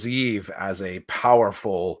New Year's Eve as a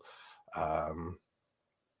powerful,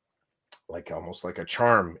 like almost like a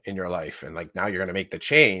charm in your life. And like, now you're going to make the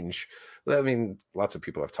change. I mean, lots of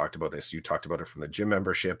people have talked about this. You talked about it from the gym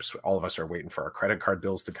memberships. All of us are waiting for our credit card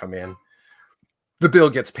bills to come in. The bill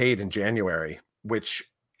gets paid in January, which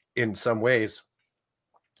in some ways,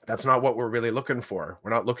 that's not what we're really looking for.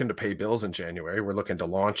 We're not looking to pay bills in January. We're looking to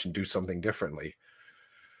launch and do something differently.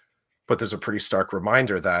 But there's a pretty stark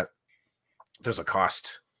reminder that there's a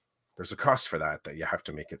cost. There's a cost for that you have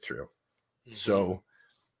to make it through. Mm-hmm. So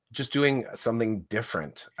just doing something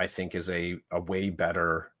different, I think, is a way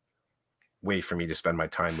better way for me to spend my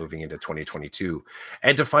time moving into 2022,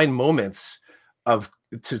 and to find moments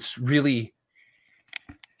to really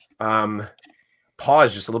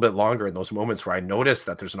pause just a little bit longer in those moments where I notice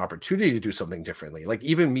that there's an opportunity to do something differently. Like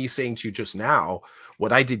even me saying to you just now,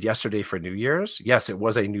 what I did yesterday for New Year's, yes, it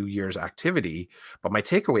was a New Year's activity, but my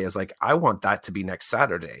takeaway is like, I want that to be next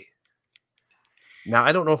Saturday. Now,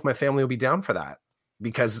 I don't know if my family will be down for that,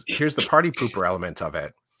 because here's the party pooper element of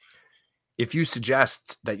it. If you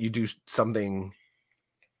suggest that you do something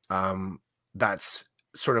that's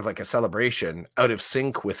sort of like a celebration out of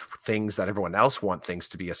sync with things that everyone else want things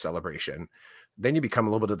to be a celebration, then you become a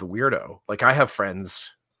little bit of the weirdo. Like I have friends,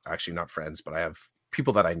 actually not friends, but I have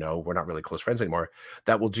people that I know, we're not really close friends anymore,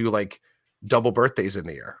 that will do like double birthdays in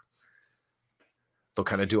the year. They'll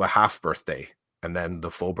kind of do a half birthday and then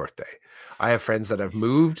the full birthday. I have friends that have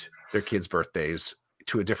moved their kids' birthdays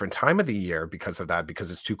to a different time of the year because of that, because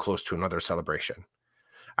it's too close to another celebration.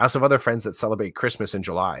 I also have other friends that celebrate Christmas in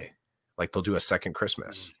July. Like they'll do a second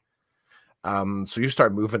Christmas. So you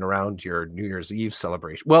start moving around your New Year's Eve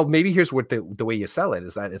celebration. Well, maybe here's what the way you sell it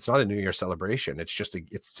is that it's not a New Year celebration. It's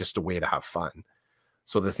just a way to have fun.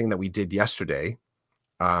 So the thing that we did yesterday,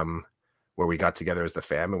 where we got together as the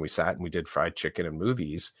fam and we sat and we did fried chicken and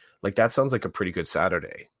movies, like that sounds like a pretty good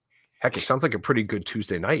Saturday. Heck, it sounds like a pretty good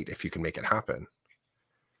Tuesday night if you can make it happen.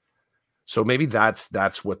 So maybe that's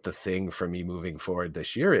what the thing for me moving forward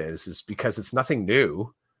this year is because it's nothing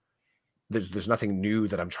new. There's nothing new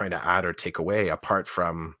that I'm trying to add or take away apart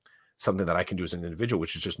from something that I can do as an individual,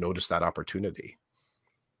 which is just notice that opportunity.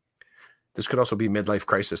 This could also be midlife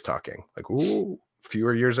crisis talking. Like, ooh,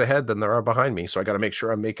 fewer years ahead than there are behind me. So I got to make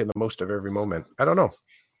sure I'm making the most of every moment. I don't know.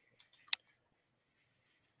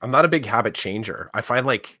 I'm not a big habit changer. I find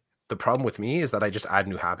like the problem with me is that I just add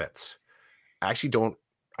new habits. I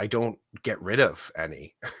don't get rid of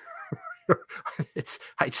any.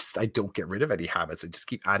 I don't get rid of any habits. I just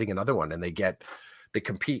keep adding another one, and they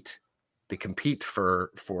compete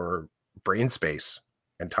for brain space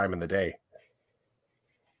and time in the day.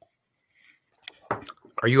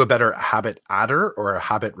 Are you a better habit adder or a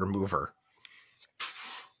habit remover?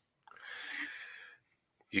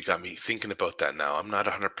 You got me thinking about that now. I'm not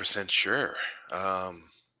 100% sure.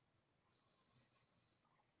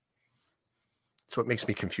 It's what makes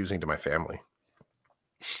me confusing to my family.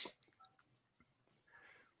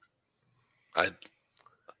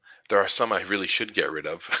 There are some I really should get rid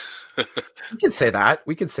of. We could say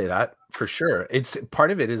that for sure. It's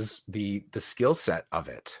part of it is the skill set of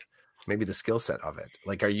it. Maybe the skill set of it.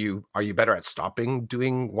 Like, are you better at stopping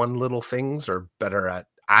doing one little things or better at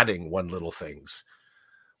adding one little things?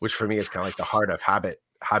 Which for me is kind of like the heart of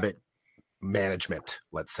habit management,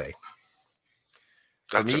 let's say.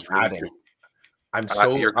 That's me, really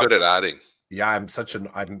adding. You're good at adding. Yeah,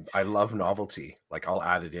 I love novelty. Like I'll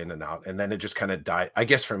add it in and out, and then it just kind of die. I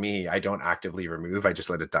guess for me, I don't actively remove. I just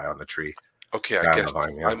let it die on the tree. Okay, I guess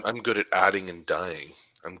I'm good at adding and dying.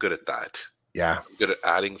 I'm good at that. Yeah. I'm good at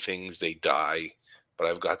adding things, they die, but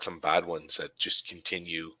I've got some bad ones that just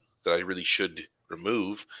continue that I really should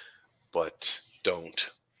remove, but don't.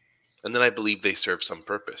 And then I believe they serve some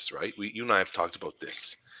purpose, right? You and I have talked about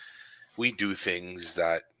this. We do things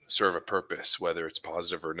that serve a purpose, whether it's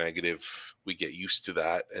positive or negative. We get used to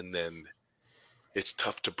that, and then it's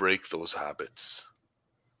tough to break those habits.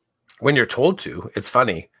 When you're told to, it's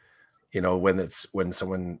funny, when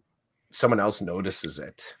someone someone else notices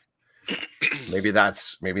it. Maybe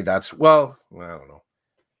that's well, I don't know.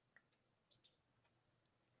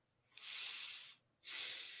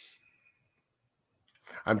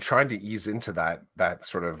 I'm trying to ease into that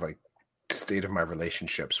sort of like state of my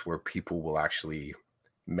relationships where people will actually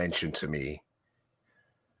mention to me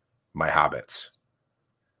my habits.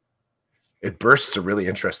 It bursts a really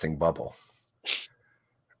interesting bubble,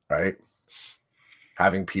 right?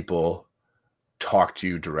 Having people talk to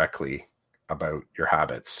you directly about your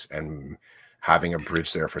habits and having a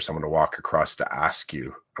bridge there for someone to walk across to ask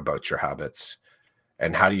you about your habits.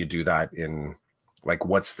 And how do you do that in like,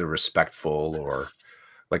 what's the respectful or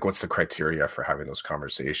like, what's the criteria for having those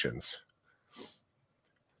conversations?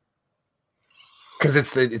 Because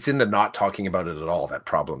it's in the not talking about it at all that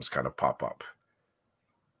problems kind of pop up,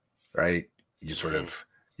 right? You sort of,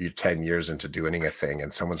 you're 10 years into doing a thing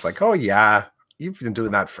and someone's like, oh yeah, you've been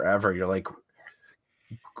doing that forever. You're like,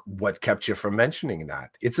 what kept you from mentioning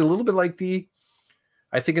that? It's a little bit like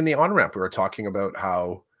I think in the on-ramp, we were talking about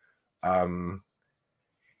how there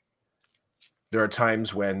are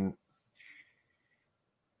times when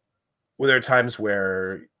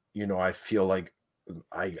where, you know, I feel like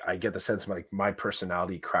I get the sense of like my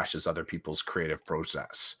personality crashes other people's creative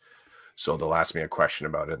process. So they'll ask me a question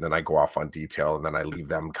about it, and then I go off on detail, and then I leave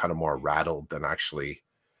them kind of more rattled than actually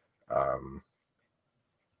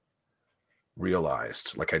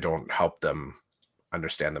realized. Like I don't help them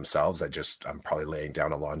understand themselves. I'm probably laying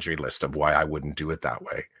down a laundry list of why I wouldn't do it that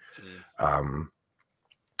way.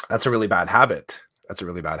 That's a really bad habit.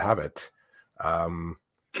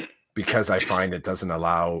 Because I find it doesn't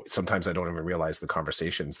allow, sometimes I don't even realize the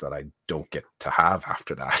conversations that I don't get to have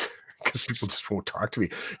after that because people just won't talk to me.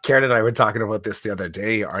 Karen and I were talking about this the other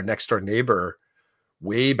day. Our next door neighbor,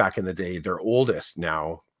 way back in the day, their oldest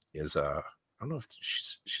now is I don't know if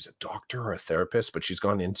she's a doctor or a therapist, but she's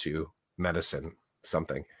gone into medicine,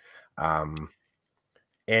 something. And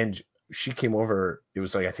she came over, it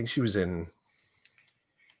was like, I think she was in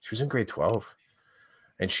grade 12.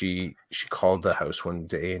 And she called the house one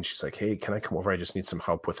day and she's like, hey, can I come over? I just need some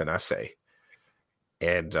help with an essay.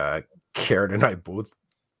 And Karen and I both,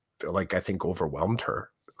 like, I think overwhelmed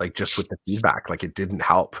her, like just with the feedback, like it didn't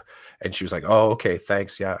help. And she was like, oh, okay,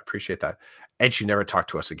 thanks. Yeah, appreciate that. And she never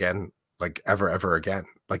talked to us again, like ever again,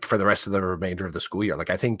 like for the rest of the remainder of the school year.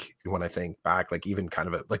 Like I think when I think back, like even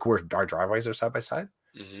kind of like where our driveways are side by side,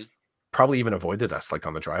 probably even avoided us like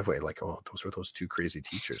on the driveway. Like, oh, those were those two crazy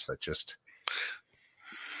teachers that just...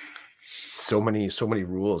 so many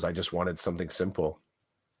rules. I just wanted something simple,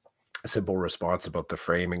 a simple response about the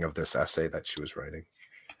framing of this essay that she was writing.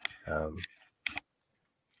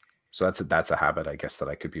 So that's a habit, I guess, that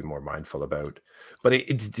I could be more mindful about. But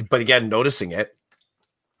but again, noticing it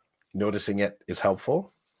is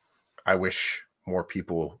helpful. I wish more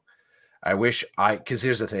people. Because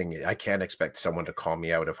here's the thing, I can't expect someone to call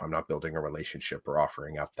me out if I'm not building a relationship or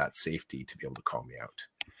offering up that safety to be able to call me out.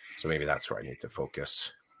 So maybe that's where I need to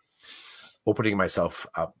focus. Opening myself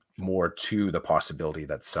up more to the possibility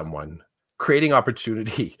that someone creating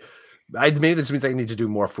opportunity. Maybe this means I need to do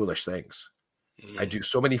more foolish things. I do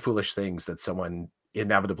so many foolish things that someone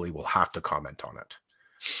inevitably will have to comment on it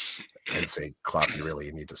and say, Clough, you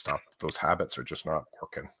really need to stop. Those habits are just not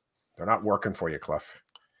working. They're not working for you, Clough.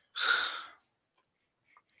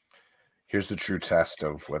 Here's the true test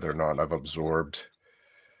of whether or not I've absorbed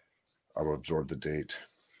the date.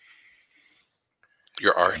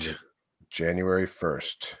 Your art. January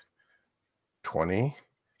 1st,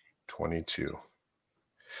 2022.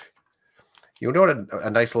 You know what a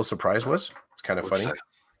nice little surprise was? It's kind of funny. That?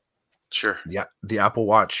 Sure. Yeah, the Apple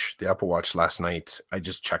Watch last night, I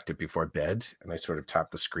just checked it before bed and I sort of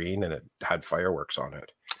tapped the screen and it had fireworks on it.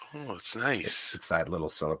 Oh, it's nice. It's that little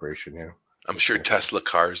celebration, yeah. I'm sure Tesla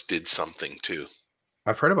cars did something too.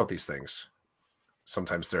 I've heard about these things.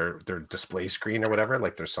 Sometimes their display screen or whatever,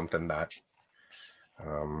 like there's something that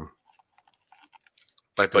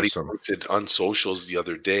my buddy posted on socials the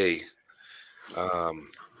other day.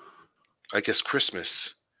 I guess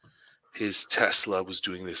Christmas, his Tesla was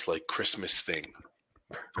doing this like Christmas thing.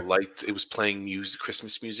 The light, it was playing music,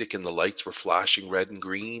 Christmas music, and the lights were flashing red and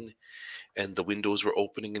green, and the windows were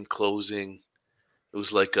opening and closing. It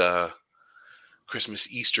was like a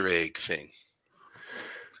Christmas Easter egg thing.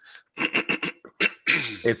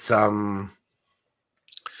 It's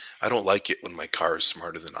I don't like it when my car is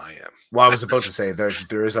smarter than I am. Well, I was about to say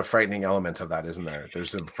there is a frightening element of that, isn't there?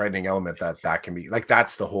 There's a frightening element that can be like,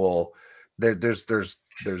 that's the whole. There's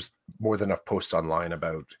more than enough posts online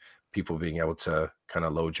about people being able to kind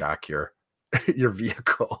of low jack your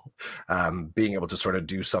vehicle, being able to sort of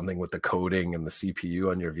do something with the coding and the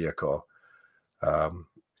CPU on your vehicle.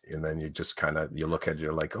 and then you just kind of you look at it,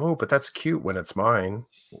 you're like, oh, but that's cute when it's mine,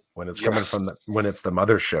 when it's Yeah. coming from when it's the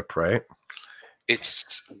mothership, right? It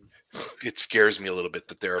scares me a little bit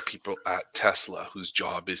that there are people at Tesla whose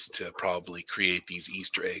job is to probably create these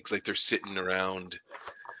Easter eggs. Like they're sitting around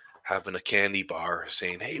having a candy bar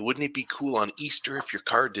saying, hey, wouldn't it be cool on Easter if your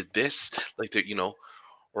car did this? Like they're,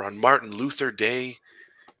 or on Martin Luther Day,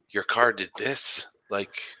 your car did this.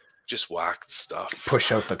 Like just whacked stuff.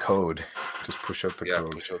 Push out the code. Just push out the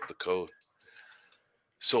code. Push out the code.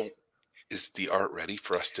 So is the art ready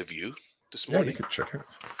for us to view this Yeah, morning? you could check it.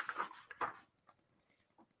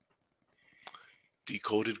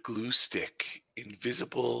 Decoded glue stick,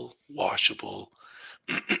 invisible, washable,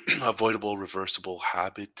 avoidable, reversible,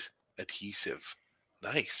 habit adhesive.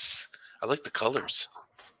 Nice. I like the colors.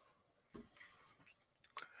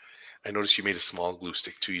 I noticed you made a small glue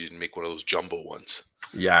stick too. You didn't make one of those jumbo ones.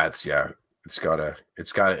 Yeah, it's got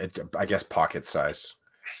it, I guess, pocket size.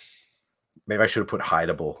 Maybe I should have put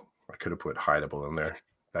hideable. I could have put hideable in there.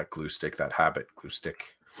 That glue stick, that habit glue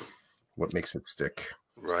stick. What makes it stick?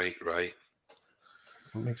 Right.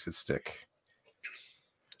 What makes it stick?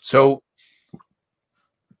 So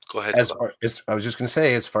go ahead. As I was just going to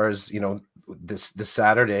say, as far as this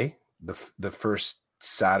Saturday, the first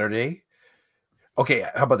Saturday. Okay,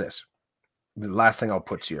 how about this? The last thing I'll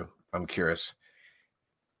put to you. I'm curious.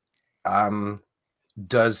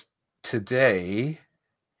 Does today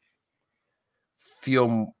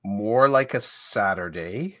feel more like a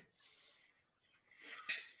Saturday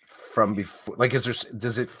from before? Like,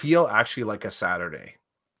 does it feel actually like a Saturday,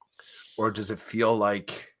 or does it feel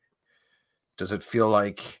like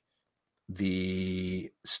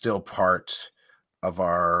the still part of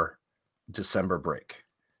our December break?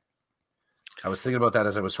 I was thinking about that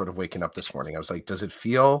as I was sort of waking up this morning. I was like, does it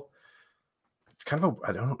feel? It's kind of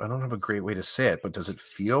I don't have a great way to say it, but does it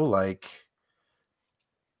feel like?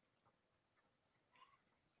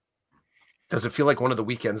 Does it feel like one of the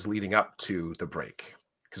weekends leading up to the break?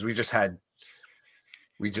 Because we just had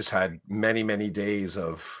many days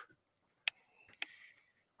of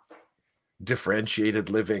differentiated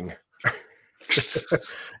living.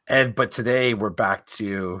 But today we're back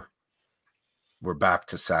to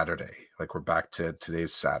Saturday. Like we're back to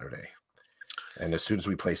today's Saturday. And as soon as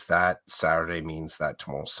we place that, Saturday means that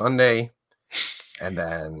tomorrow's Sunday. And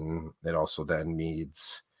then it also then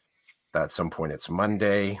means that at some point it's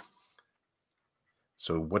Monday.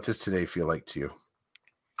 So what does today feel like to you?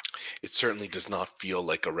 It certainly does not feel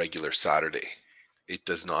like a regular Saturday. It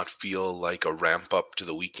does not feel like a ramp up to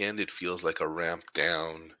the weekend. It feels like a ramp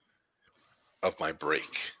down of my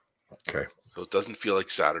break. Okay. So it doesn't feel like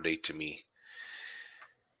Saturday to me.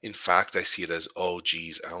 In fact, I see it as, oh,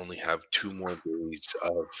 geez, I only have 2 more days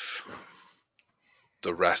of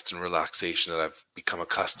the rest and relaxation that I've become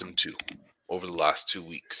accustomed to over the last 2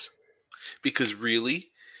 weeks. Because really,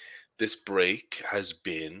 this break has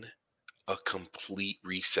been a complete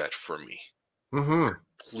reset for me. Mm-hmm.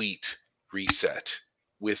 Complete reset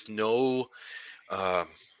with no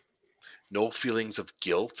feelings of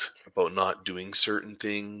guilt about not doing certain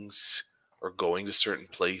things or going to certain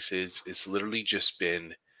places. It's literally just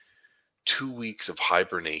been 2 weeks of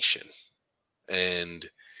hibernation. And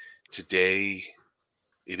today,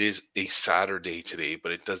 it is a Saturday today,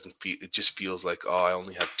 but it just feels like, oh, I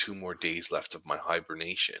only have 2 more days left of my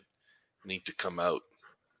hibernation. I need to come out,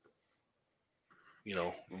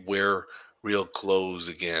 wear real clothes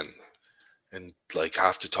again, and like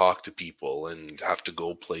have to talk to people and have to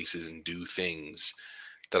go places and do things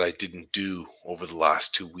that I didn't do over the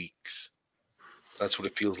last 2 weeks. That's what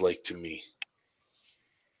it feels like to me.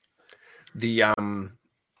 The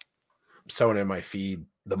someone in my feed,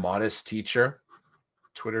 the Modest Teacher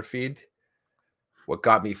Twitter feed, what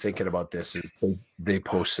got me thinking about this is they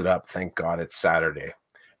posted up, thank God it's Saturday.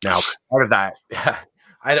 Now, part of that,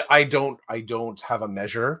 I don't have a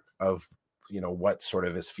measure of what sort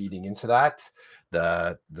of is feeding into that.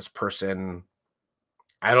 This person,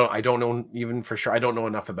 I don't know even for sure. I don't know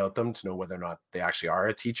enough about them to know whether or not they actually are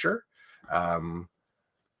a teacher.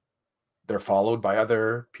 They're followed by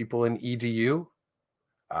other people in EDU.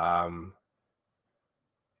 I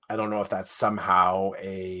don't know if that's somehow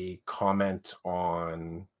a comment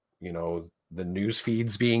on, the news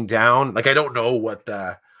feeds being down. Like, I don't know what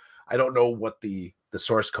the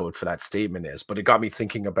source code for that statement is, but it got me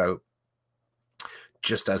thinking about,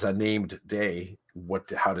 just as a named day,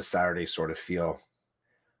 how does Saturday sort of feel?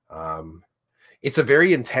 It's a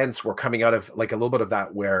very intense, we're coming out of like a little bit of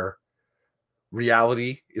that where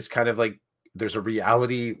reality is kind of like, there's a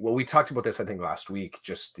reality. Well, we talked about this, I think, last week,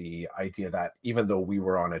 just the idea that even though we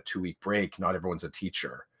were on a 2-week break, not everyone's a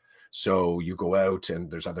teacher. So you go out and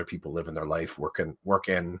there's other people living their life,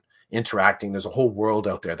 working, interacting. There's a whole world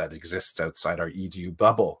out there that exists outside our EDU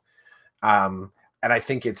bubble. And I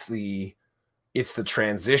think it's the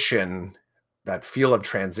transition, that feel of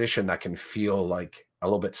transition that can feel like a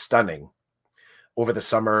little bit stunning. Over the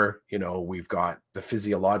summer, we've got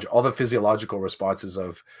all the physiological responses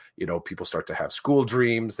of, people start to have school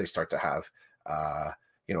dreams. They start to have,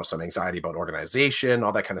 some anxiety about organization,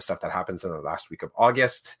 all that kind of stuff that happens in the last week of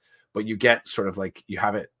August. But you get sort of like, you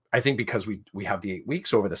have it, I think because we have the 8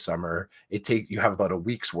 weeks over the summer, you have about a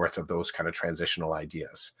week's worth of those kind of transitional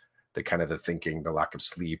ideas, the kind of the thinking, the lack of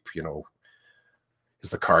sleep, is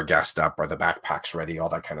the car gassed up? Are the backpacks ready? All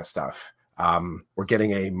that kind of stuff. We're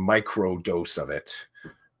getting a micro dose of it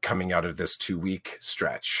coming out of this 2-week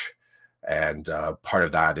stretch. And part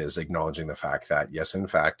of that is acknowledging the fact that, yes, in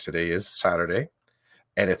fact, today is Saturday.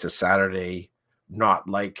 And it's a Saturday not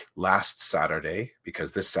like last Saturday,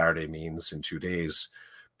 because this Saturday means in 2 days,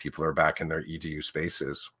 people are back in their EDU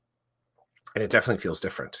spaces. And it definitely feels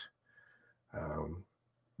different.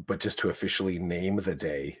 But just to officially name the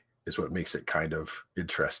day is what makes it kind of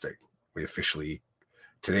interesting.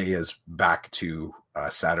 Today is back to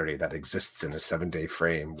Saturday that exists in a 7-day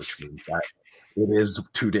frame, which means that it is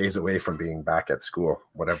 2 days away from being back at school,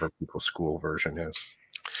 whatever people's school version is.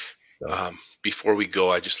 So. Before we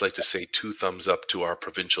go, I'd just like to say 2 thumbs up to our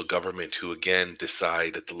provincial government, who again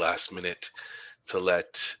decide at the last minute to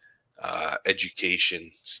let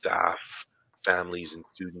education staff, families, and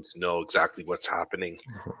students know exactly what's happening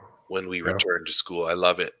when we return to school. I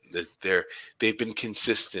love it. They've been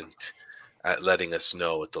consistent at letting us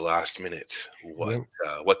know at the last minute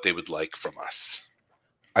what they would like from us.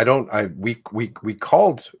 We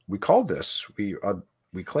called this.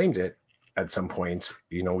 We claimed it at some point.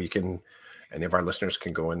 We can, any of our listeners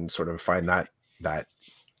can go and sort of find that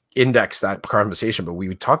index, that conversation. But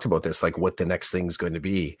we talked about this, like what the next thing's going to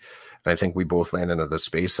be. And I think we both landed into the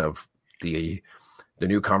space of the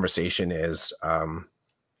new conversation is,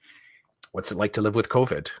 what's it like to live with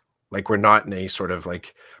COVID? Like, we're not in a sort of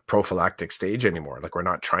like prophylactic stage anymore. Like, we're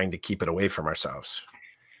not trying to keep it away from ourselves.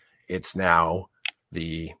 It's now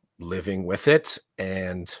the living with it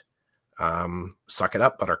and suck it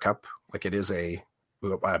up, buttercup. Like, it is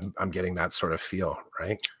I'm getting that sort of feel,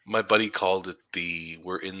 right? My buddy called it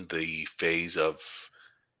we're in the phase of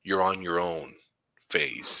you're on your own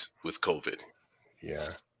phase with COVID.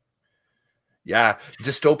 Yeah. Yeah.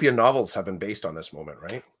 Dystopian novels have been based on this moment,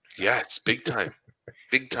 right? Yeah, it's big time.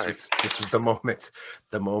 Big time. This was the moment,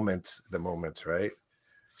 right?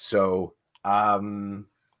 So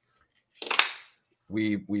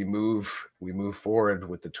we move forward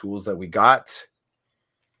with the tools that we got.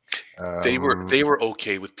 They were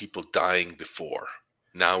okay with people dying before.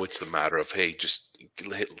 Now it's a matter of, hey, just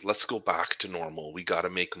let's go back to normal. We got to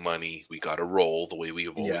make money. We got to roll the way we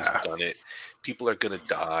have always done it. People are going to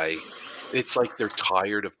die. It's like they're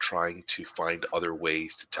tired of trying to find other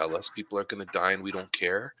ways to tell us people are going to die and we don't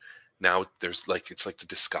care. Now it's like the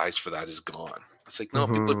disguise for that is gone. It's like, no,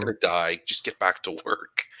 people are going to die. Just get back to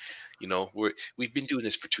work. We've been doing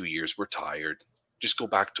this for 2 years. We're tired. Just go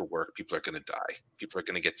back to work. People are going to die. People are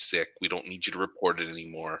going to get sick. We don't need you to report it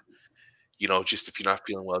anymore. Just if you're not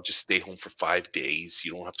feeling well, just stay home for 5 days.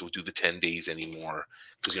 You don't have to do the 10 days anymore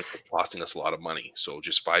because it's costing us a lot of money. So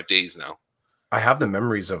just 5 days now. I have the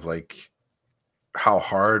memories of like how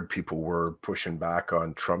hard people were pushing back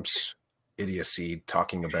on Trump's idiocy,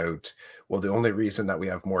 talking about, well, the only reason that we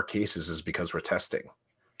have more cases is because we're testing,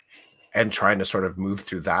 and trying to sort of move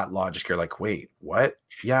through that logic. You're like, wait, what?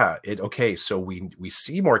 Yeah, okay. So we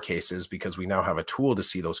see more cases because we now have a tool to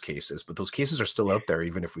see those cases, but those cases are still out there,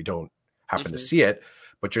 even if we don't happen to see it.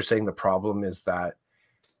 But you're saying the problem is that,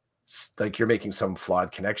 like, you're making some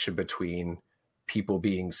flawed connection between people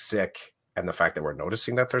being sick and the fact that we're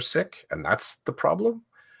noticing that they're sick, and that's the problem.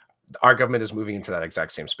 Our government is moving into that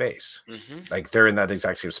exact same space. Like, they're in that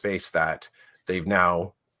exact same space that they've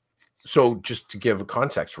now. So just to give a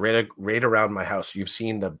context, right around my house, you've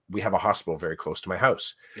seen we have a hospital very close to my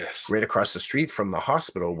house. Yes. Right across the street from the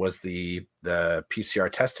hospital was the PCR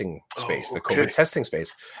testing space, the COVID testing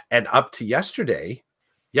space. And up to yesterday,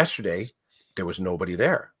 there was nobody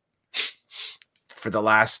there. For the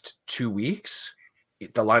last 2 weeks,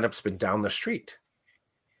 the lineup's been down the street.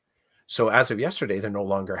 So as of yesterday, they're no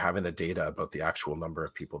longer having the data about the actual number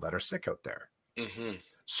of people that are sick out there.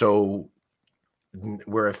 So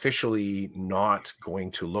we're officially not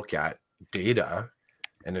going to look at data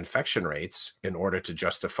and infection rates in order to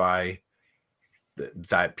justify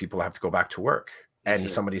that people have to go back to work.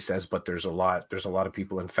 And somebody says, but there's a lot of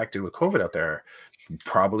people infected with COVID out there.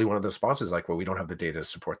 Probably one of the responses is like, well, we don't have the data to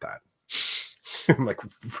support that. I'm like,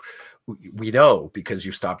 we know because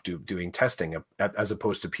you stopped doing testing, as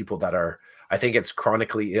opposed to people that are, I think it's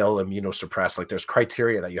chronically ill, immunosuppressed. Like there's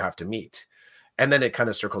criteria that you have to meet. And then it kind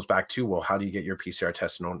of circles back to, well, how do you get your PCR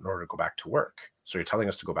test in order to go back to work? So you're telling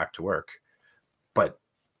us to go back to work, but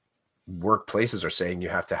workplaces are saying you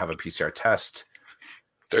have to have a PCR test.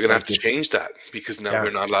 They're going to have to change that because now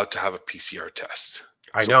we're not allowed to have a PCR test.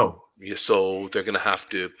 I know. So they're going to have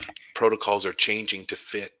to, protocols are changing to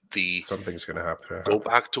fit something's going to happen. Go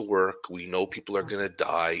back to work. We know people are going to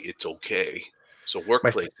die. It's okay. So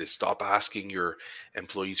workplaces, stop asking your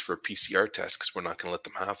employees for a PCR test because we're not going to let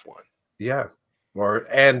them have one. Yeah.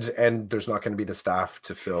 And there's not going to be the staff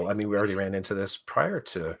to fill. I mean, we already ran into this prior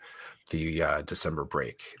to the December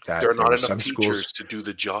break. That there are not enough teachers to do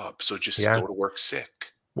the job. So just go to work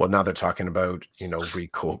sick. Well, now they're talking about,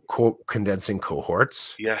 condensing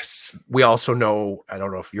cohorts. Yes. We also know, I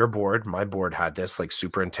don't know if your board, my board had this, like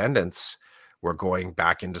superintendents were going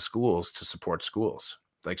back into schools to support schools.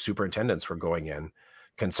 Like superintendents were going in,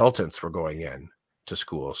 consultants were going in to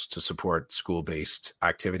schools to support school-based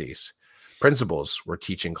activities. Principals were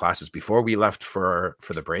teaching classes. Before we left for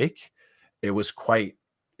the break, it was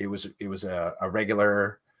a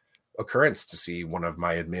regular occurrence to see one of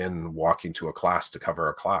my admin walking to a class to cover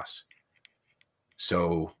a class.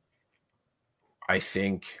 So I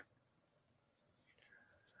think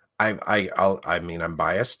I'm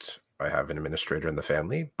biased. I have an administrator in the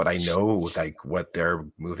family, but I know like what they're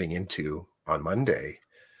moving into on Monday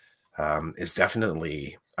is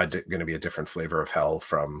definitely going to be a different flavor of hell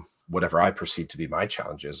from whatever I perceive to be my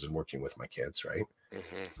challenges in working with my kids, right?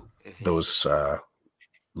 Mm-hmm. Mm-hmm. Those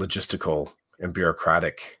logistical and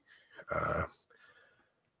bureaucratic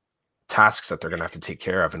tasks that they're going to have to take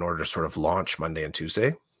care of in order to sort of launch Monday and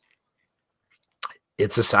Tuesday.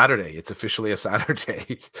 It's a Saturday. It's officially a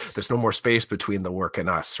Saturday. There's no more space between the work and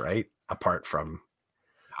us, right? Apart from,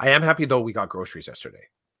 I am happy though we got groceries yesterday,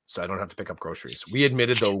 so I don't have to pick up groceries. We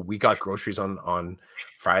admitted though we got groceries on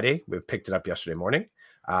Friday. We picked it up yesterday morning,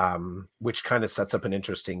 which kind of sets up an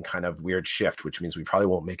interesting kind of weird shift, which means we probably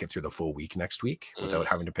won't make it through the full week next week without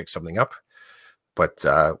having to pick something up. But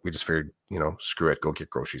we just figured, screw it, go get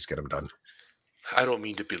groceries, get them done. I don't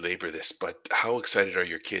mean to belabor this, but how excited are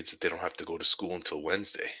your kids that they don't have to go to school until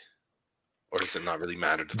Wednesday? Or does it not really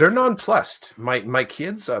matter to them? They're nonplussed. My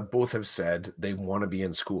kids both have said they want to be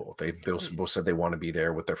in school. They both said they want to be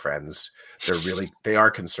there with their friends. They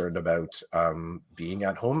are concerned about being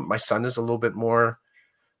at home. My son is a little bit more.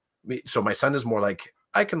 So my son is more like,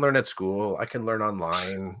 I can learn at school. I can learn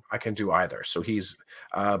online. I can do either. So he's,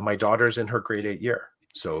 my daughter's in her grade 8 year.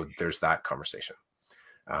 So there's that conversation.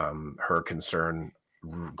 Her concern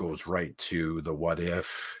goes right to the what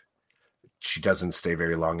if. She doesn't stay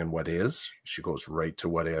very long in what is. She goes right to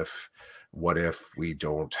what if we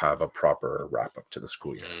don't have a proper wrap up to the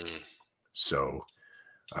school year. So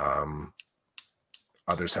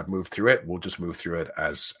others have moved through it. We'll just move through it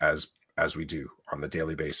as we do on the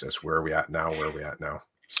daily basis. Where are we at now?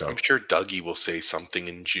 So I'm sure Dougie will say something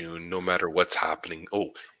in June, no matter what's happening.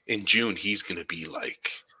 Oh, in June, he's going to be like,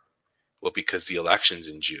 well, because the election's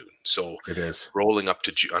in June. So it is rolling up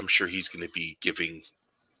to June. I'm sure he's going to be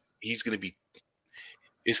it's going to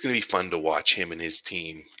be fun to watch him and his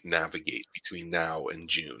team navigate between now and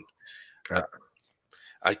June.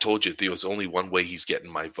 I told you there was only one way he's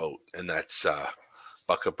getting my vote, and that's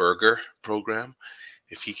Bucka Burger program.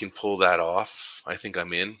 If he can pull that off, I think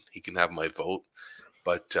I'm in. He can have my vote.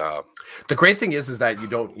 But the great thing is that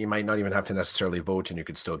you might not even have to necessarily vote, and you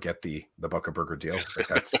could still get the Bucka Burger deal. Like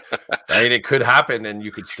that's right. It could happen, and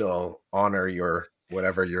you could still honor your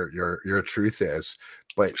whatever your truth is.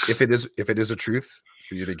 But if it is a truth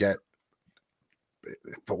for you to get,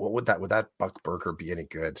 but what would that Buck Burger be any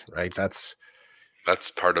good? Right. That's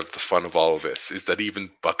part of the fun of all of this, is that even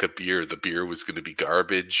Bucka beer, the beer was going to be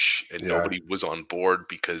garbage, and nobody was on board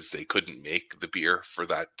because they couldn't make the beer for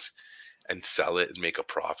that and sell it and make a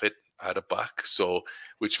profit at $1. So,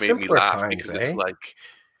 which made me laugh because it's like,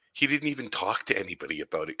 he didn't even talk to anybody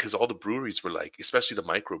about it, because all the breweries were like, especially the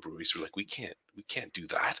microbreweries were like, we can't do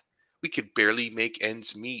that. We could barely make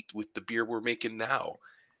ends meet with the beer we're making now.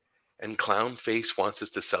 And Clownface wants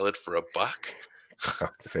us to sell it for $1.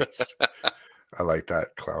 Clownface. I like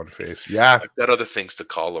that, Clownface. Yeah. I've got other things to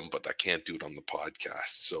call him, but I can't do it on the podcast.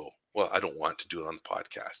 So, well, I don't want to do it on the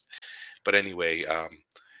podcast. But anyway,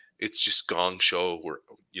 it's just gong show. We're,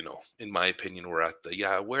 in my opinion, we're at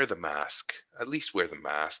the, wear the mask. At least wear the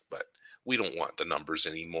mask, but we don't want the numbers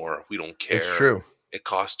anymore. We don't care. It's true. It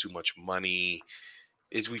costs too much money.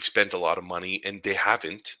 We've spent a lot of money, and they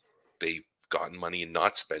haven't. They've gotten money and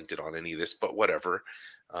not spent it on any of this, but whatever.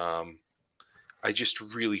 I just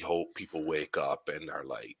really hope people wake up and are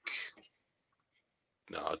like,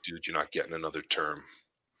 No, dude, you're not getting another term.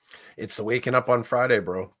 It's the waking up on Friday,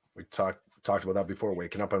 bro. We talked about that before.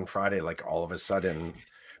 Waking up on Friday, like all of a sudden,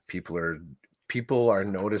 people are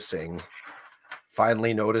noticing,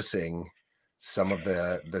 finally noticing some of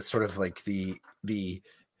the sort of like the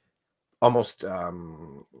almost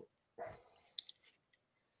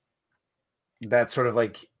that sort of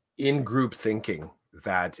like in group thinking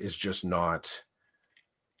that is just not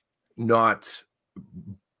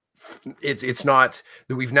it's not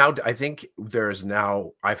that we've now, I think there's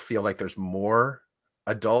now, I feel like there's more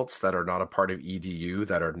adults that are not a part of EDU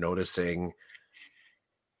that are noticing,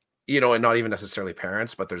 and not even necessarily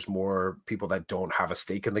parents, but there's more people that don't have a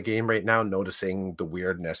stake in the game right now noticing the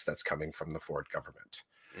weirdness that's coming from the Ford government.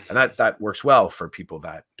 And that works well for people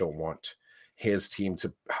that don't want his team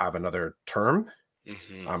to have another term.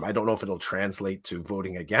 I don't know if it'll translate to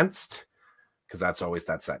voting against, because that's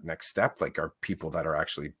that next step. Like, are people that are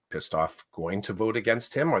actually pissed off going to vote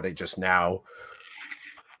against him? Or are they just now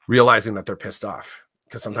realizing that they're pissed off?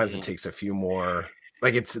 Because sometimes it takes a few more,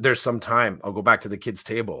 like there's some time. I'll go back to the kids'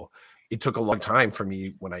 table. It took a long time for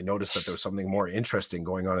me when I noticed that there was something more interesting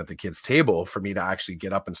going on at the kids' table for me to actually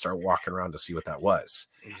get up and start walking around to see what that was.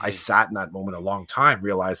 I sat in that moment a long time,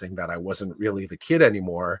 realizing that I wasn't really the kid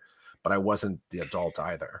anymore, but I wasn't the adult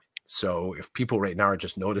either. So if people right now are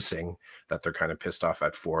just noticing that they're kind of pissed off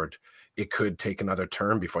at Ford, it could take another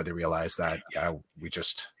term before they realize that, yeah,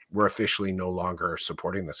 we're officially no longer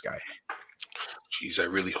supporting this guy. Geez, I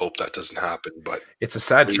really hope that doesn't happen, but it's a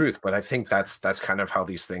sad truth. But I think that's kind of how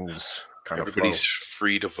these things kind of flow. Everybody's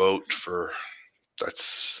free to vote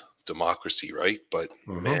that's democracy, right? But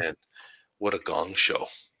man, what a gong show.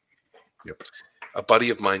 Yep. A buddy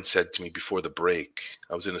of mine said to me before the break,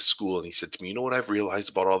 I was in a school, and he said to me, you know what I've realized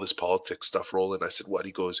about all this politics stuff, Roland? I said, what?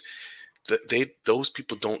 He goes, those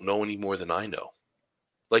people don't know any more than I know.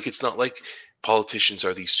 Like, it's not like politicians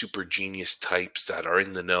are these super genius types that are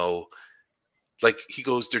in the know. Like, he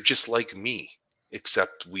goes, they're just like me,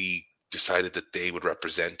 except we decided that they would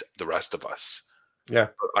represent the rest of us. Yeah.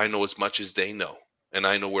 But I know as much as they know, and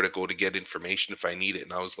I know where to go to get information if I need it.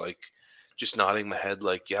 And I was like, just nodding my head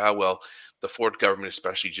like, yeah, well, the Ford government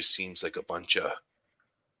especially just seems like a bunch of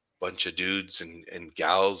dudes and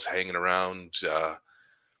gals hanging around.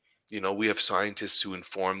 We have scientists who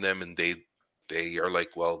inform them, and they are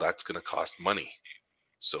like, well, that's going to cost money,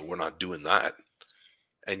 so we're not doing that.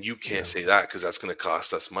 And you can't say that, because that's going to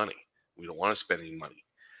cost us money. We don't want to spend any money.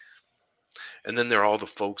 And then there are all the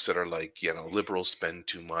folks that are like, liberals spend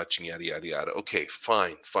too much and yada, yada, yada. Okay,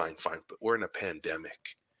 fine. But we're in a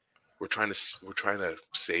pandemic. We're trying to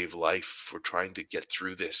save life. We're trying to get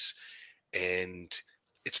through this. And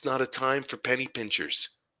it's not a time for penny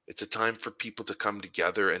pinchers. It's a time for people to come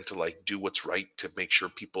together and to do what's right to make sure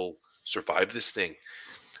people survive this thing.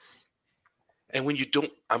 And when you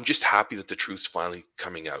don't, I'm just happy that the truth's finally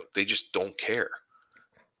coming out. They just don't care.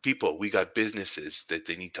 People, we got businesses that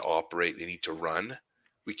they need to operate, they need to run.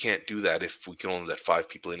 We can't do that if we can only let 5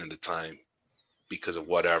 people in at a time because of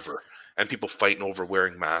whatever. And people fighting over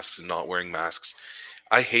wearing masks and not wearing masks.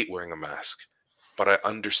 I hate wearing a mask, but I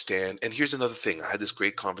understand. And here's another thing. I had this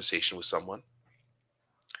great conversation with someone.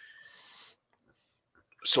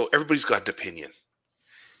 So everybody's got an opinion.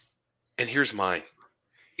 And here's mine.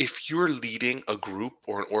 If you're leading a group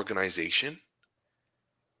or an organization,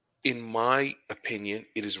 in my opinion,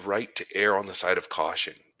 it is right to err on the side of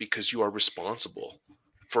caution, because you are responsible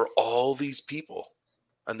for all these people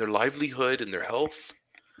and their livelihood and their health.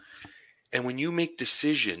 And when you make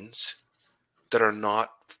decisions that are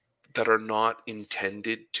not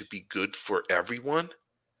intended to be good for everyone,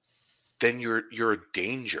 then you're a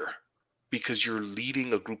danger, because you're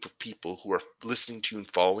leading a group of people who are listening to you and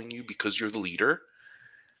following you because you're the leader,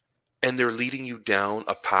 and they're leading you down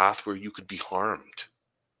a path where you could be harmed.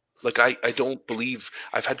 Like, I don't believe,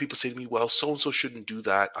 I've had people say to me, well, so-and-so shouldn't do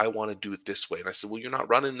that. I want to do it this way. And I said, well, you're not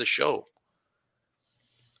running the show.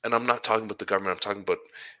 And I'm not talking about the government. I'm talking about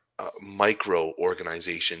micro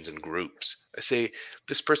organizations and groups. I say,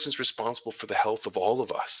 this person's responsible for the health of all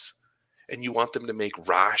of us. And you want them to make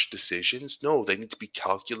rash decisions? No, they need to be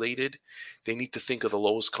calculated. They need to think of the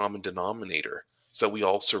lowest common denominator so we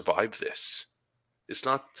all survive this. It's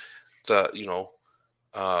not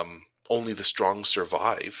only the strong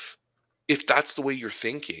survive. If that's the way you're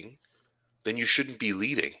thinking, then you shouldn't be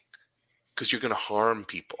leading, because you're going to harm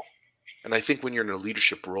people. And I think when you're in a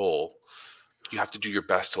leadership role, you have to do your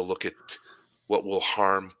best to look at what will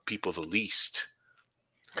harm people the least.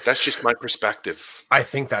 That's just my perspective. I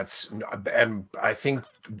think I think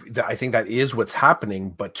that is what's happening,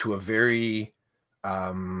 but to a very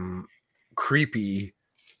creepy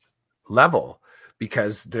level,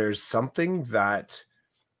 because there's something that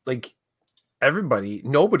like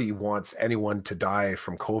nobody wants anyone to die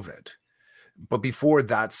from COVID. But before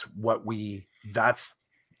we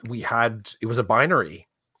had, it was a binary.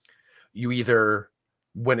 You either,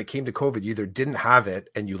 when it came to COVID, you either didn't have it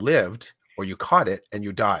and you lived, or you caught it and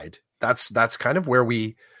you died. That's kind of where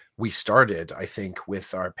we started, I think,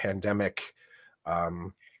 with our pandemic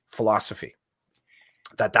philosophy.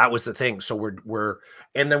 That was the thing. So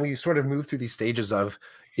and then we sort of move through these stages of,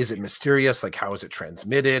 is it mysterious? Like, how is it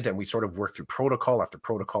transmitted? And we sort of work through protocol after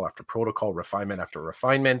protocol after protocol, refinement after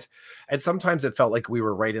refinement. And sometimes it felt like we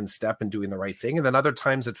were right in step and doing the right thing. And then other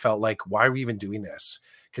times it felt like, why are we even doing this?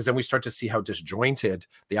 Because then we start to see how disjointed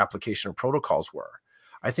the application of protocols were.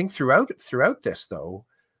 I think throughout this, though,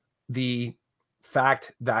 the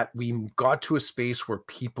fact that we got to a space where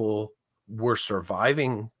people were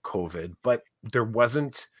surviving COVID, but there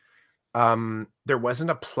wasn't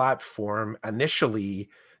a platform initially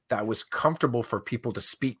that was comfortable for people to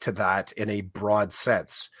speak to that in a broad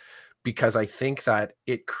sense, because I think that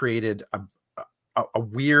it created a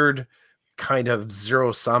weird kind of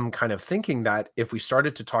zero-sum kind of thinking that if we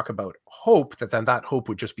started to talk about hope, then that hope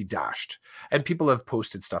would just be dashed. And people have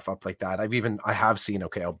posted stuff up like that. I have seen,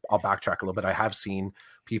 okay, I'll backtrack a little bit. I have seen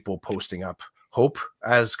people posting up hope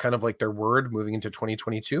as kind of like their word moving into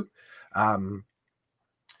 2022.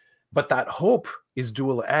 But that hope is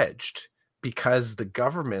dual-edged, because the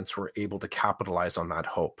governments were able to capitalize on that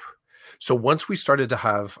hope. So once we started to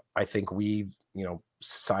have, I think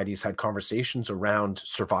societies had conversations around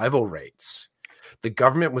survival rates, the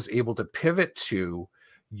government was able to pivot to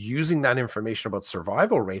using that information about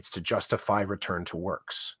survival rates to justify return to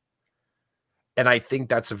works. And I think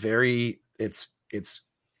that's it's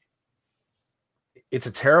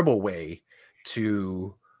a terrible way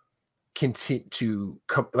to continue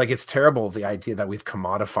it's terrible, the idea that we've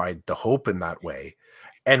commodified the hope in that way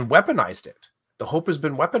and weaponized it. The hope has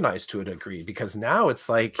been weaponized to a degree, because now it's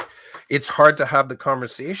like, it's hard to have the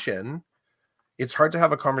conversation. It's hard to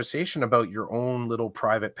have a conversation about your own little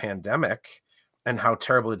private pandemic and how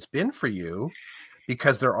terrible it's been for you,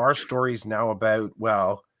 because there are stories now about,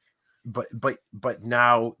 well, but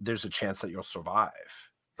now there's a chance that you'll survive.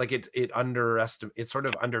 Like it sort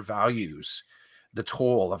of undervalues the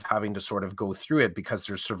toll of having to sort of go through it, because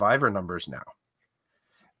there's survivor numbers now.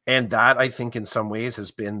 And that, I think, in some ways has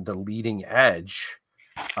been the leading edge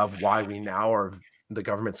of why the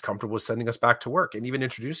government's comfortable with sending us back to work and even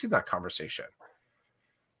introducing that conversation,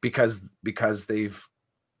 because they've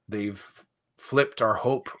flipped our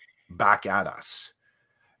hope back at us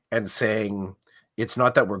and saying, it's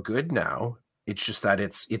not that we're good now. It's just that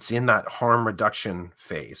it's in that harm reduction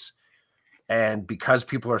phase. And because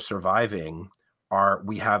people are surviving,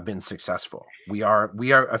 we have been successful. We are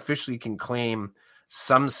officially can claim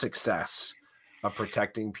some success of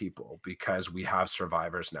protecting people, because we have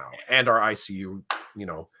survivors now. And our ICU,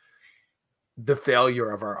 the failure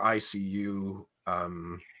of our ICU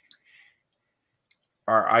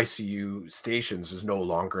stations is no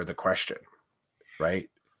longer the question, right?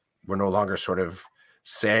 We're no longer talking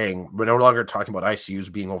about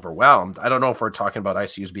ICUs being overwhelmed. I don't know if we're talking about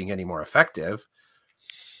ICUs being any more effective,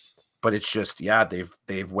 but it's just, they've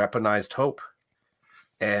weaponized hope.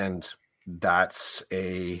 And that's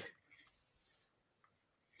a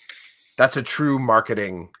true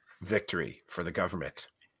marketing victory for the government,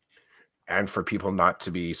 and for people not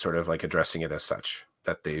to be sort of like addressing it as such,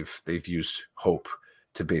 that they've used hope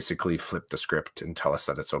to basically flip the script and tell us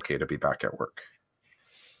that it's okay to be back at work,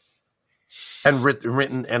 and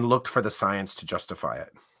written and looked for the science to justify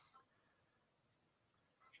it.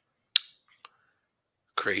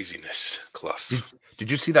 Craziness, Clough.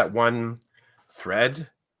 Did you see that one thread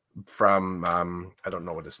from I don't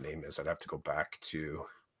know what his name is. I'd have to go back to,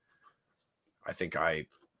 I think I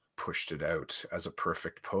pushed it out as a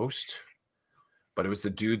perfect post, but it was the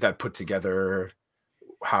dude that put together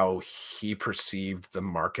how he perceived the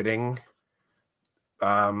marketing,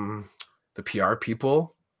 the PR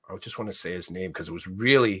people. I just want to say his name because it was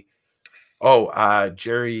really,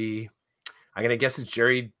 Jerry, I'm going to guess it's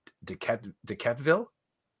Jerry Dequetteville,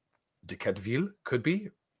 could be,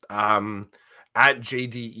 at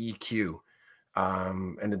JDEQ.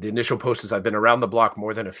 And the initial post is, I've been around the block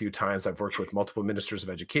more than a few times. I've worked with multiple ministers of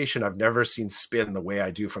education. I've never seen spin the way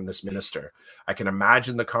I do from this minister. I can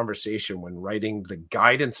imagine the conversation when writing the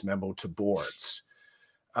guidance memo to boards.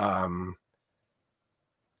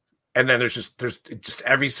 And then there's just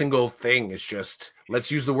every single thing is just, let's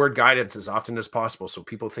use the word guidance as often as possible so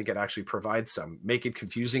people think it actually provides some. Make it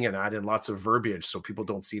confusing and add in lots of verbiage so people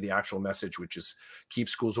don't see the actual message, which is keep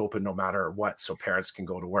schools open no matter what, so parents can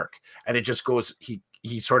go to work. And it just goes, he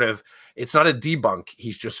sort of, it's not a debunk.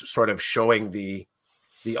 He's just sort of showing the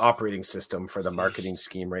the operating system for the marketing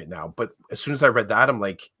scheme right now. But as soon as I read that, I'm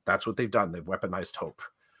like, that's what they've done. They've weaponized hope.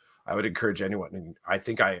 I would encourage anyone, and I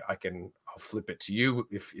think I'll flip it to you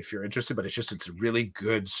if you're interested, but it's a really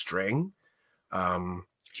good string.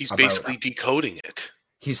 He's basically decoding it.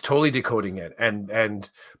 He's totally decoding it and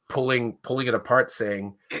pulling it apart,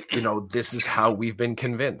 saying, this is how we've been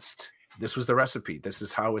convinced. This was the recipe. This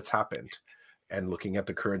is how it's happened. And looking at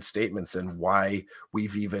the current statements and why we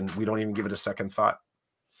don't even give it a second thought.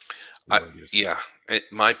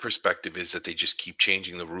 My perspective is that they just keep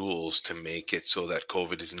changing the rules to make it so that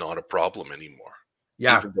COVID is not a problem anymore.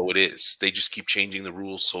 Yeah. Even though it is, they just keep changing the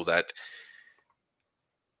rules so that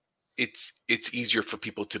it's easier for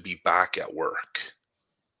people to be back at work.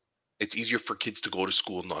 It's easier for kids to go to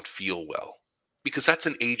school and not feel well, because that's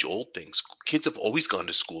an age-old thing. Kids have always gone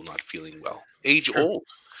to school not feeling well, age-old.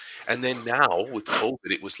 And then now with COVID,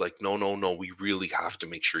 it was like, no, we really have to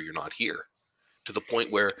make sure you're not here, to the point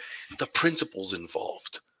where the principal's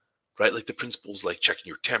involved, right? Like the principal's like checking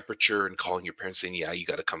your temperature and calling your parents saying, yeah, you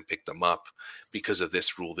got to come pick them up because of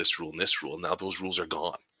this rule, and this rule. Now those rules are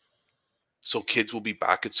gone. So kids will be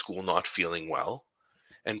back at school not feeling well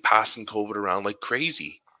and passing COVID around like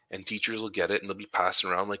crazy. And teachers will get it and they'll be passing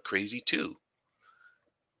around like crazy too.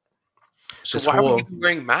 So why are we even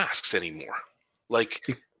wearing masks anymore?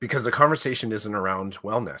 Because the conversation isn't around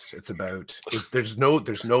wellness. It's about there's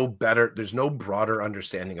no broader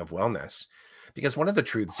understanding of wellness. Because one of the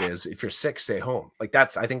truths is, if you're sick, stay home. I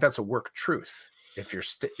think that's a work truth. If you're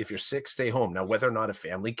sick, stay home. Now, whether or not a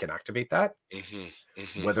family can activate that,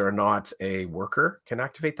 whether or not a worker can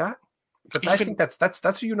activate that, but I think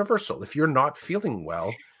that's a universal. If you're not feeling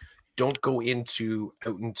well, don't go out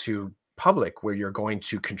into public where you're going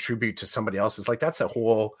to contribute to somebody else's. That's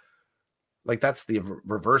the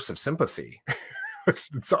reverse of sympathy. It's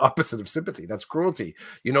the opposite of sympathy. That's cruelty.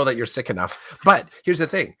 You know that you're sick enough. But here's the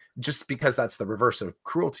thing: just because that's the reverse of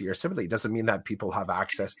cruelty or sympathy doesn't mean that people have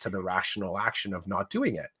access to the rational action of not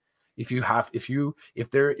doing it. If you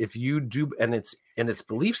do, and it's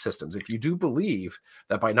belief systems. If you do believe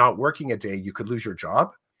that by not working a day you could lose your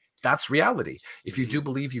job, that's reality. If you do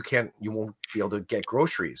believe you won't be able to get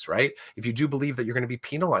groceries, right? If you do believe that you're going to be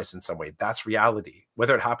penalized in some way, that's reality.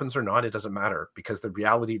 Whether it happens or not, it doesn't matter, because the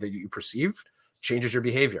reality that you perceive changes your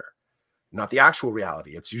behavior, not the actual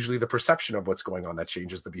reality. It's usually the perception of what's going on that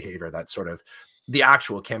changes the behavior. That sort of the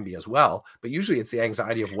actual can be as well, but usually it's the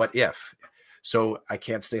anxiety of what if. So I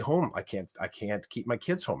can't stay home. I can't keep my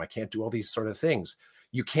kids home. I can't do all these sort of things.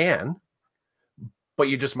 You can, but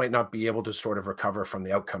you just might not be able to sort of recover from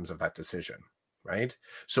the outcomes of that decision, right?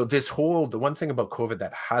 So the one thing about COVID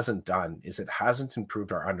that hasn't done is it hasn't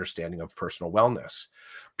improved our understanding of personal wellness.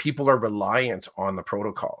 People are reliant on the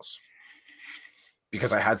protocols,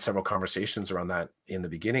 because I had several conversations around that in the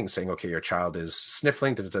beginning, saying, okay, your child is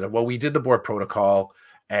sniffling. Well, we did the board protocol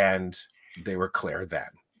and they were clear then.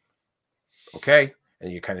 Okay. And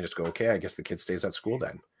you kind of just go, okay, I guess the kid stays at school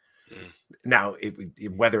then. Now,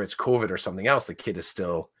 whether it's COVID or something else, the kid is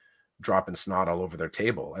still dropping snot all over their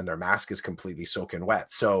table and their mask is completely soaking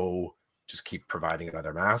wet. So just keep providing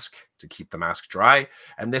another mask to keep the mask dry.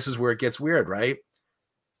 And this is where it gets weird, right?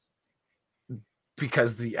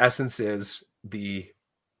 Because the essence is the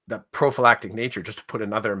prophylactic nature, just to put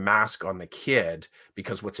another mask on the kid,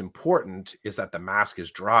 because what's important is that the mask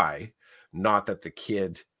is dry, not that the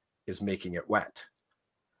kid is making it wet.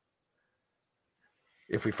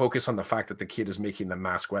 If we focus on the fact that the kid is making the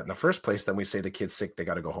mask wet in the first place, then we say the kid's sick, they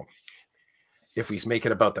got to go home. If we make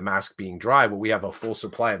it about the mask being dry, well, we have a full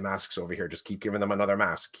supply of masks over here. Just keep giving them another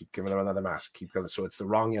mask, keep giving them another mask, keep going. So it's the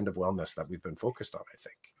wrong end of wellness that we've been focused on, I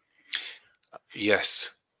think.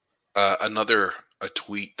 Yes. A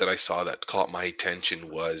tweet that I saw that caught my attention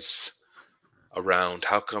was around,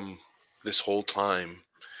 how come this whole time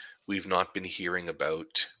we've not been hearing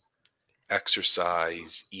about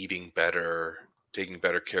exercise, eating better, taking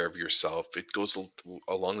better care of yourself? It goes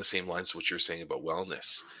along the same lines of what you're saying about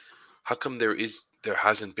wellness. How come there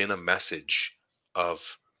hasn't been a message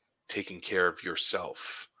of taking care of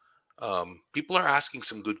yourself? People are asking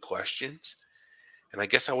some good questions, and I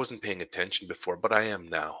guess I wasn't paying attention before, but I am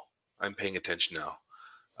now. I'm paying attention now.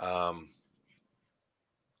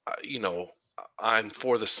 I'm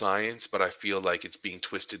for the science, but I feel like it's being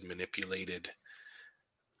twisted, manipulated.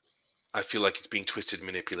 I feel like it's being twisted,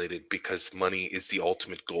 manipulated because money is the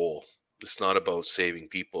ultimate goal. It's not about saving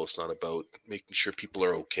people. It's not about making sure people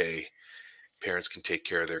are okay. Parents can take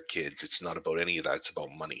care of their kids. It's not about any of that. It's about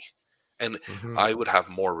money. And I would have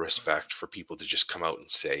more respect for people to just come out and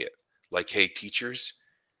say it. Like, hey, teachers,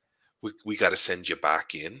 we got to send you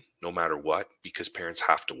back in no matter what, because parents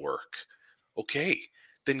have to work. Okay,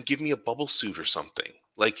 then give me a bubble suit or something.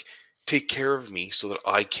 Like, take care of me so that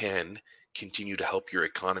I can continue to help your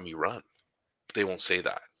economy run. But they won't say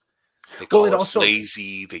that. They Well, call it us also,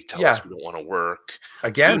 lazy. They tell us yeah, we don't want to work. Dude, I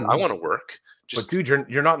again, want to work. but Just dude,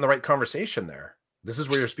 you're not in the right conversation there. This is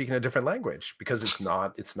where you're speaking a different language, because it's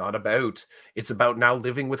not about, it's about now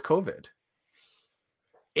living with COVID.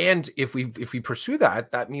 And if we pursue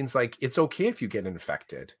that, that means like it's okay if you get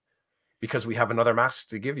infected because we have another mask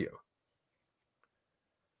to give you.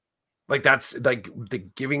 Like that's like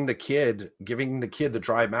giving the kid the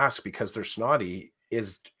dry mask because they're snotty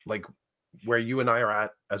is like where you and I are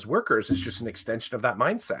at as workers is just an extension of that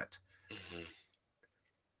mindset. mhm.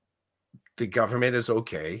 The government is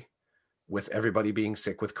okay with everybody being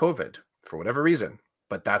sick with COVID for whatever reason,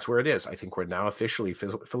 but that's where it is. I think we're now officially,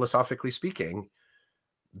 philosophically speaking,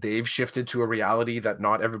 they've shifted to a reality that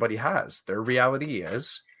not everybody has. Their reality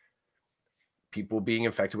is people being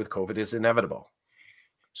infected with COVID is inevitable.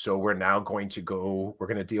 So we're now going to we're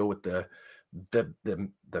going to deal with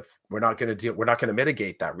we're not going to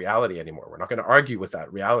mitigate that reality anymore. We're not going to argue with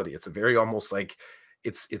that reality. It's a very almost like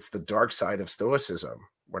it's the dark side of stoicism.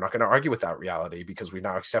 We're not going to argue with that reality because we've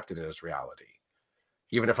now accepted it as reality,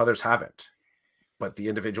 even if others haven't. But the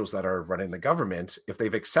individuals that are running the government, if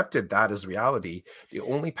they've accepted that as reality, the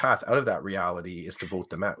only path out of that reality is to vote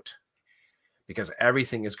them out, because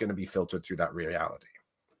everything is going to be filtered through that reality.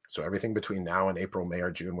 So everything between now and April, May,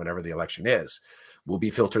 or June, whenever the election is, will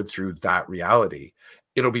be filtered through that reality.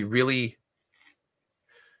 It'll be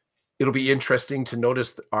interesting to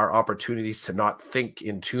notice our opportunities to not think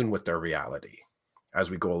in tune with their reality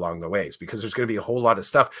as we go along the ways, because there's going to be a whole lot of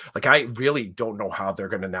stuff. Like, I really don't know how they're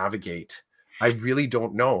going to navigate. I really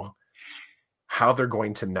don't know how they're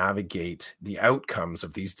going to navigate the outcomes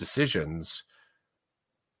of these decisions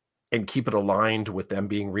and keep it aligned with them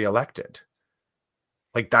being reelected.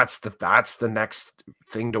 Like that's the next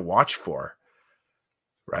thing to watch for,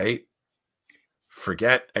 right?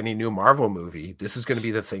 Forget any new Marvel movie. This is going to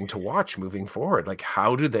be the thing to watch moving forward. Like,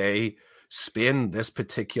 how do they spin this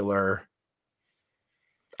particular?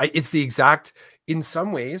 It's the exact. In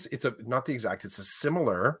some ways, it's not the exact. It's a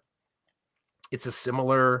similar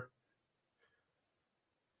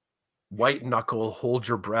white knuckle, hold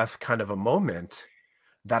your breath kind of a moment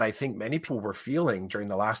that I think many people were feeling during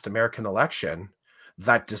the last American election.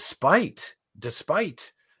 That despite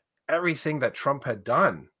everything that Trump had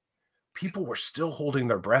done, people were still holding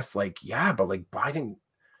their breath like, yeah, but like Biden,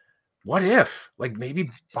 what if? Like maybe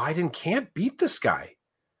Biden can't beat this guy.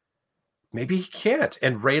 Maybe he can't.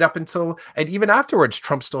 And right up until, and even afterwards,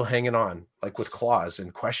 Trump's still hanging on, like with claws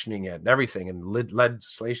and questioning it and everything, and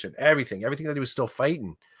legislation, everything that he was still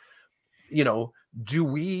fighting. You know, do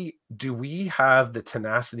we have the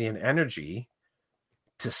tenacity and energy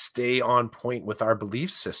to stay on point with our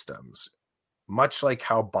belief systems, much like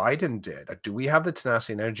how Biden did? Do we have the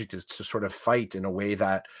tenacity and energy to sort of fight in a way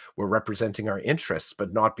that we're representing our interests,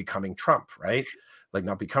 but not becoming Trump, right? Like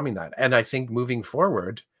not becoming that. And I think moving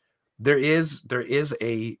forward, there's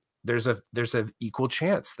a equal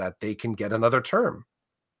chance that they can get another term.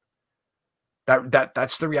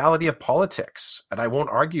 That's the reality of politics. And I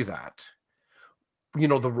won't argue that. You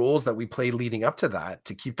know, the roles that we play leading up to that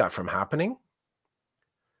to keep that from happening,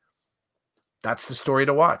 that's the story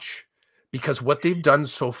to watch. Because what they've done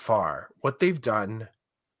so far, they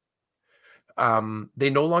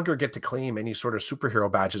no longer get to claim any sort of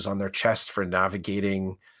superhero badges on their chest for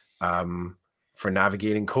navigating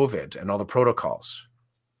COVID and all the protocols.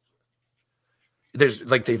 There's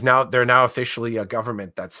like they're now officially a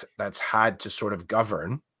government that's had to sort of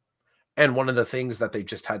govern. And one of the things that they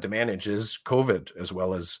just had to manage is COVID as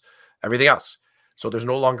well as everything else. So there's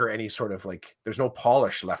no longer any sort of like, there's no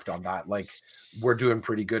polish left on that. Like, we're doing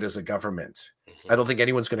pretty good as a government. I don't think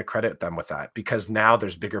anyone's going to credit them with that, because now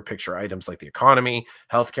there's bigger picture items like the economy,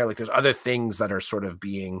 healthcare, like there's other things that are sort of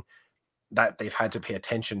being that they've had to pay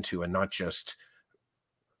attention to, and not just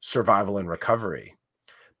survival and recovery.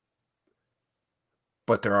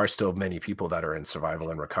 But there are still many people that are in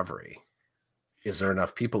survival and recovery. Is there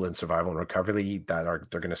enough people in survival and recovery that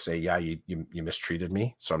they're going to say, yeah, you mistreated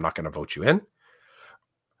me, so I'm not going to vote you in?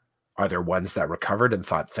 Are there ones that recovered and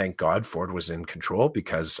thought, thank God Ford was in control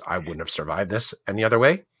because I wouldn't have survived this any other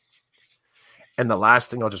way? And the last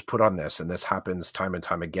thing I'll just put on this, and this happens time and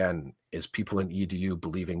time again, is people in EDU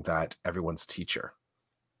believing that everyone's a teacher.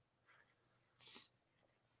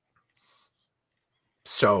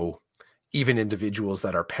 So even individuals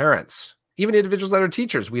that are parents, even individuals that are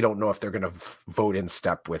teachers, we don't know if they're going to vote in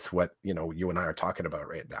step with what, you know, you and I are talking about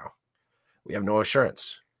right now. We have no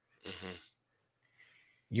assurance. Mm-hmm.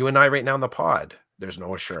 You and I right now in the pod, there's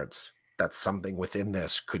no assurance that something within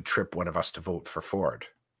this could trip one of us to vote for Ford.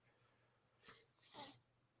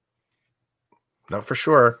 Not for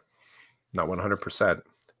sure. Not 100%.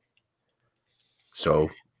 So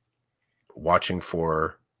watching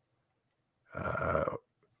for, I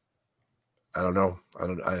don't know.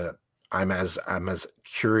 I'm as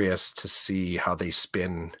curious to see how they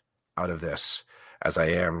spin out of this as I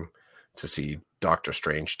am to see Doctor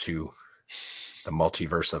Strange 2, the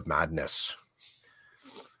Multiverse of Madness.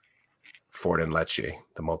 Ford and Lecce,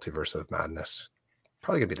 the Multiverse of Madness.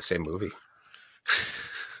 Probably gonna be the same movie.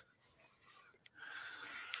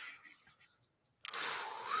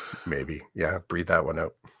 Maybe. Yeah, breathe that one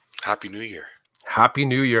out. Happy New Year. Happy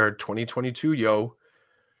New Year 2022, yo.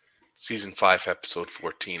 Season 5, episode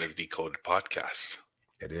 14 of the Decoded Podcast.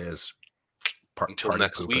 It is. Until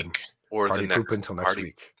next week. Or Party the next poop until next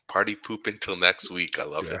week. Party poop until next week. I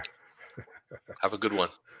love it. Have a good one.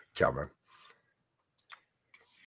 Ciao, man.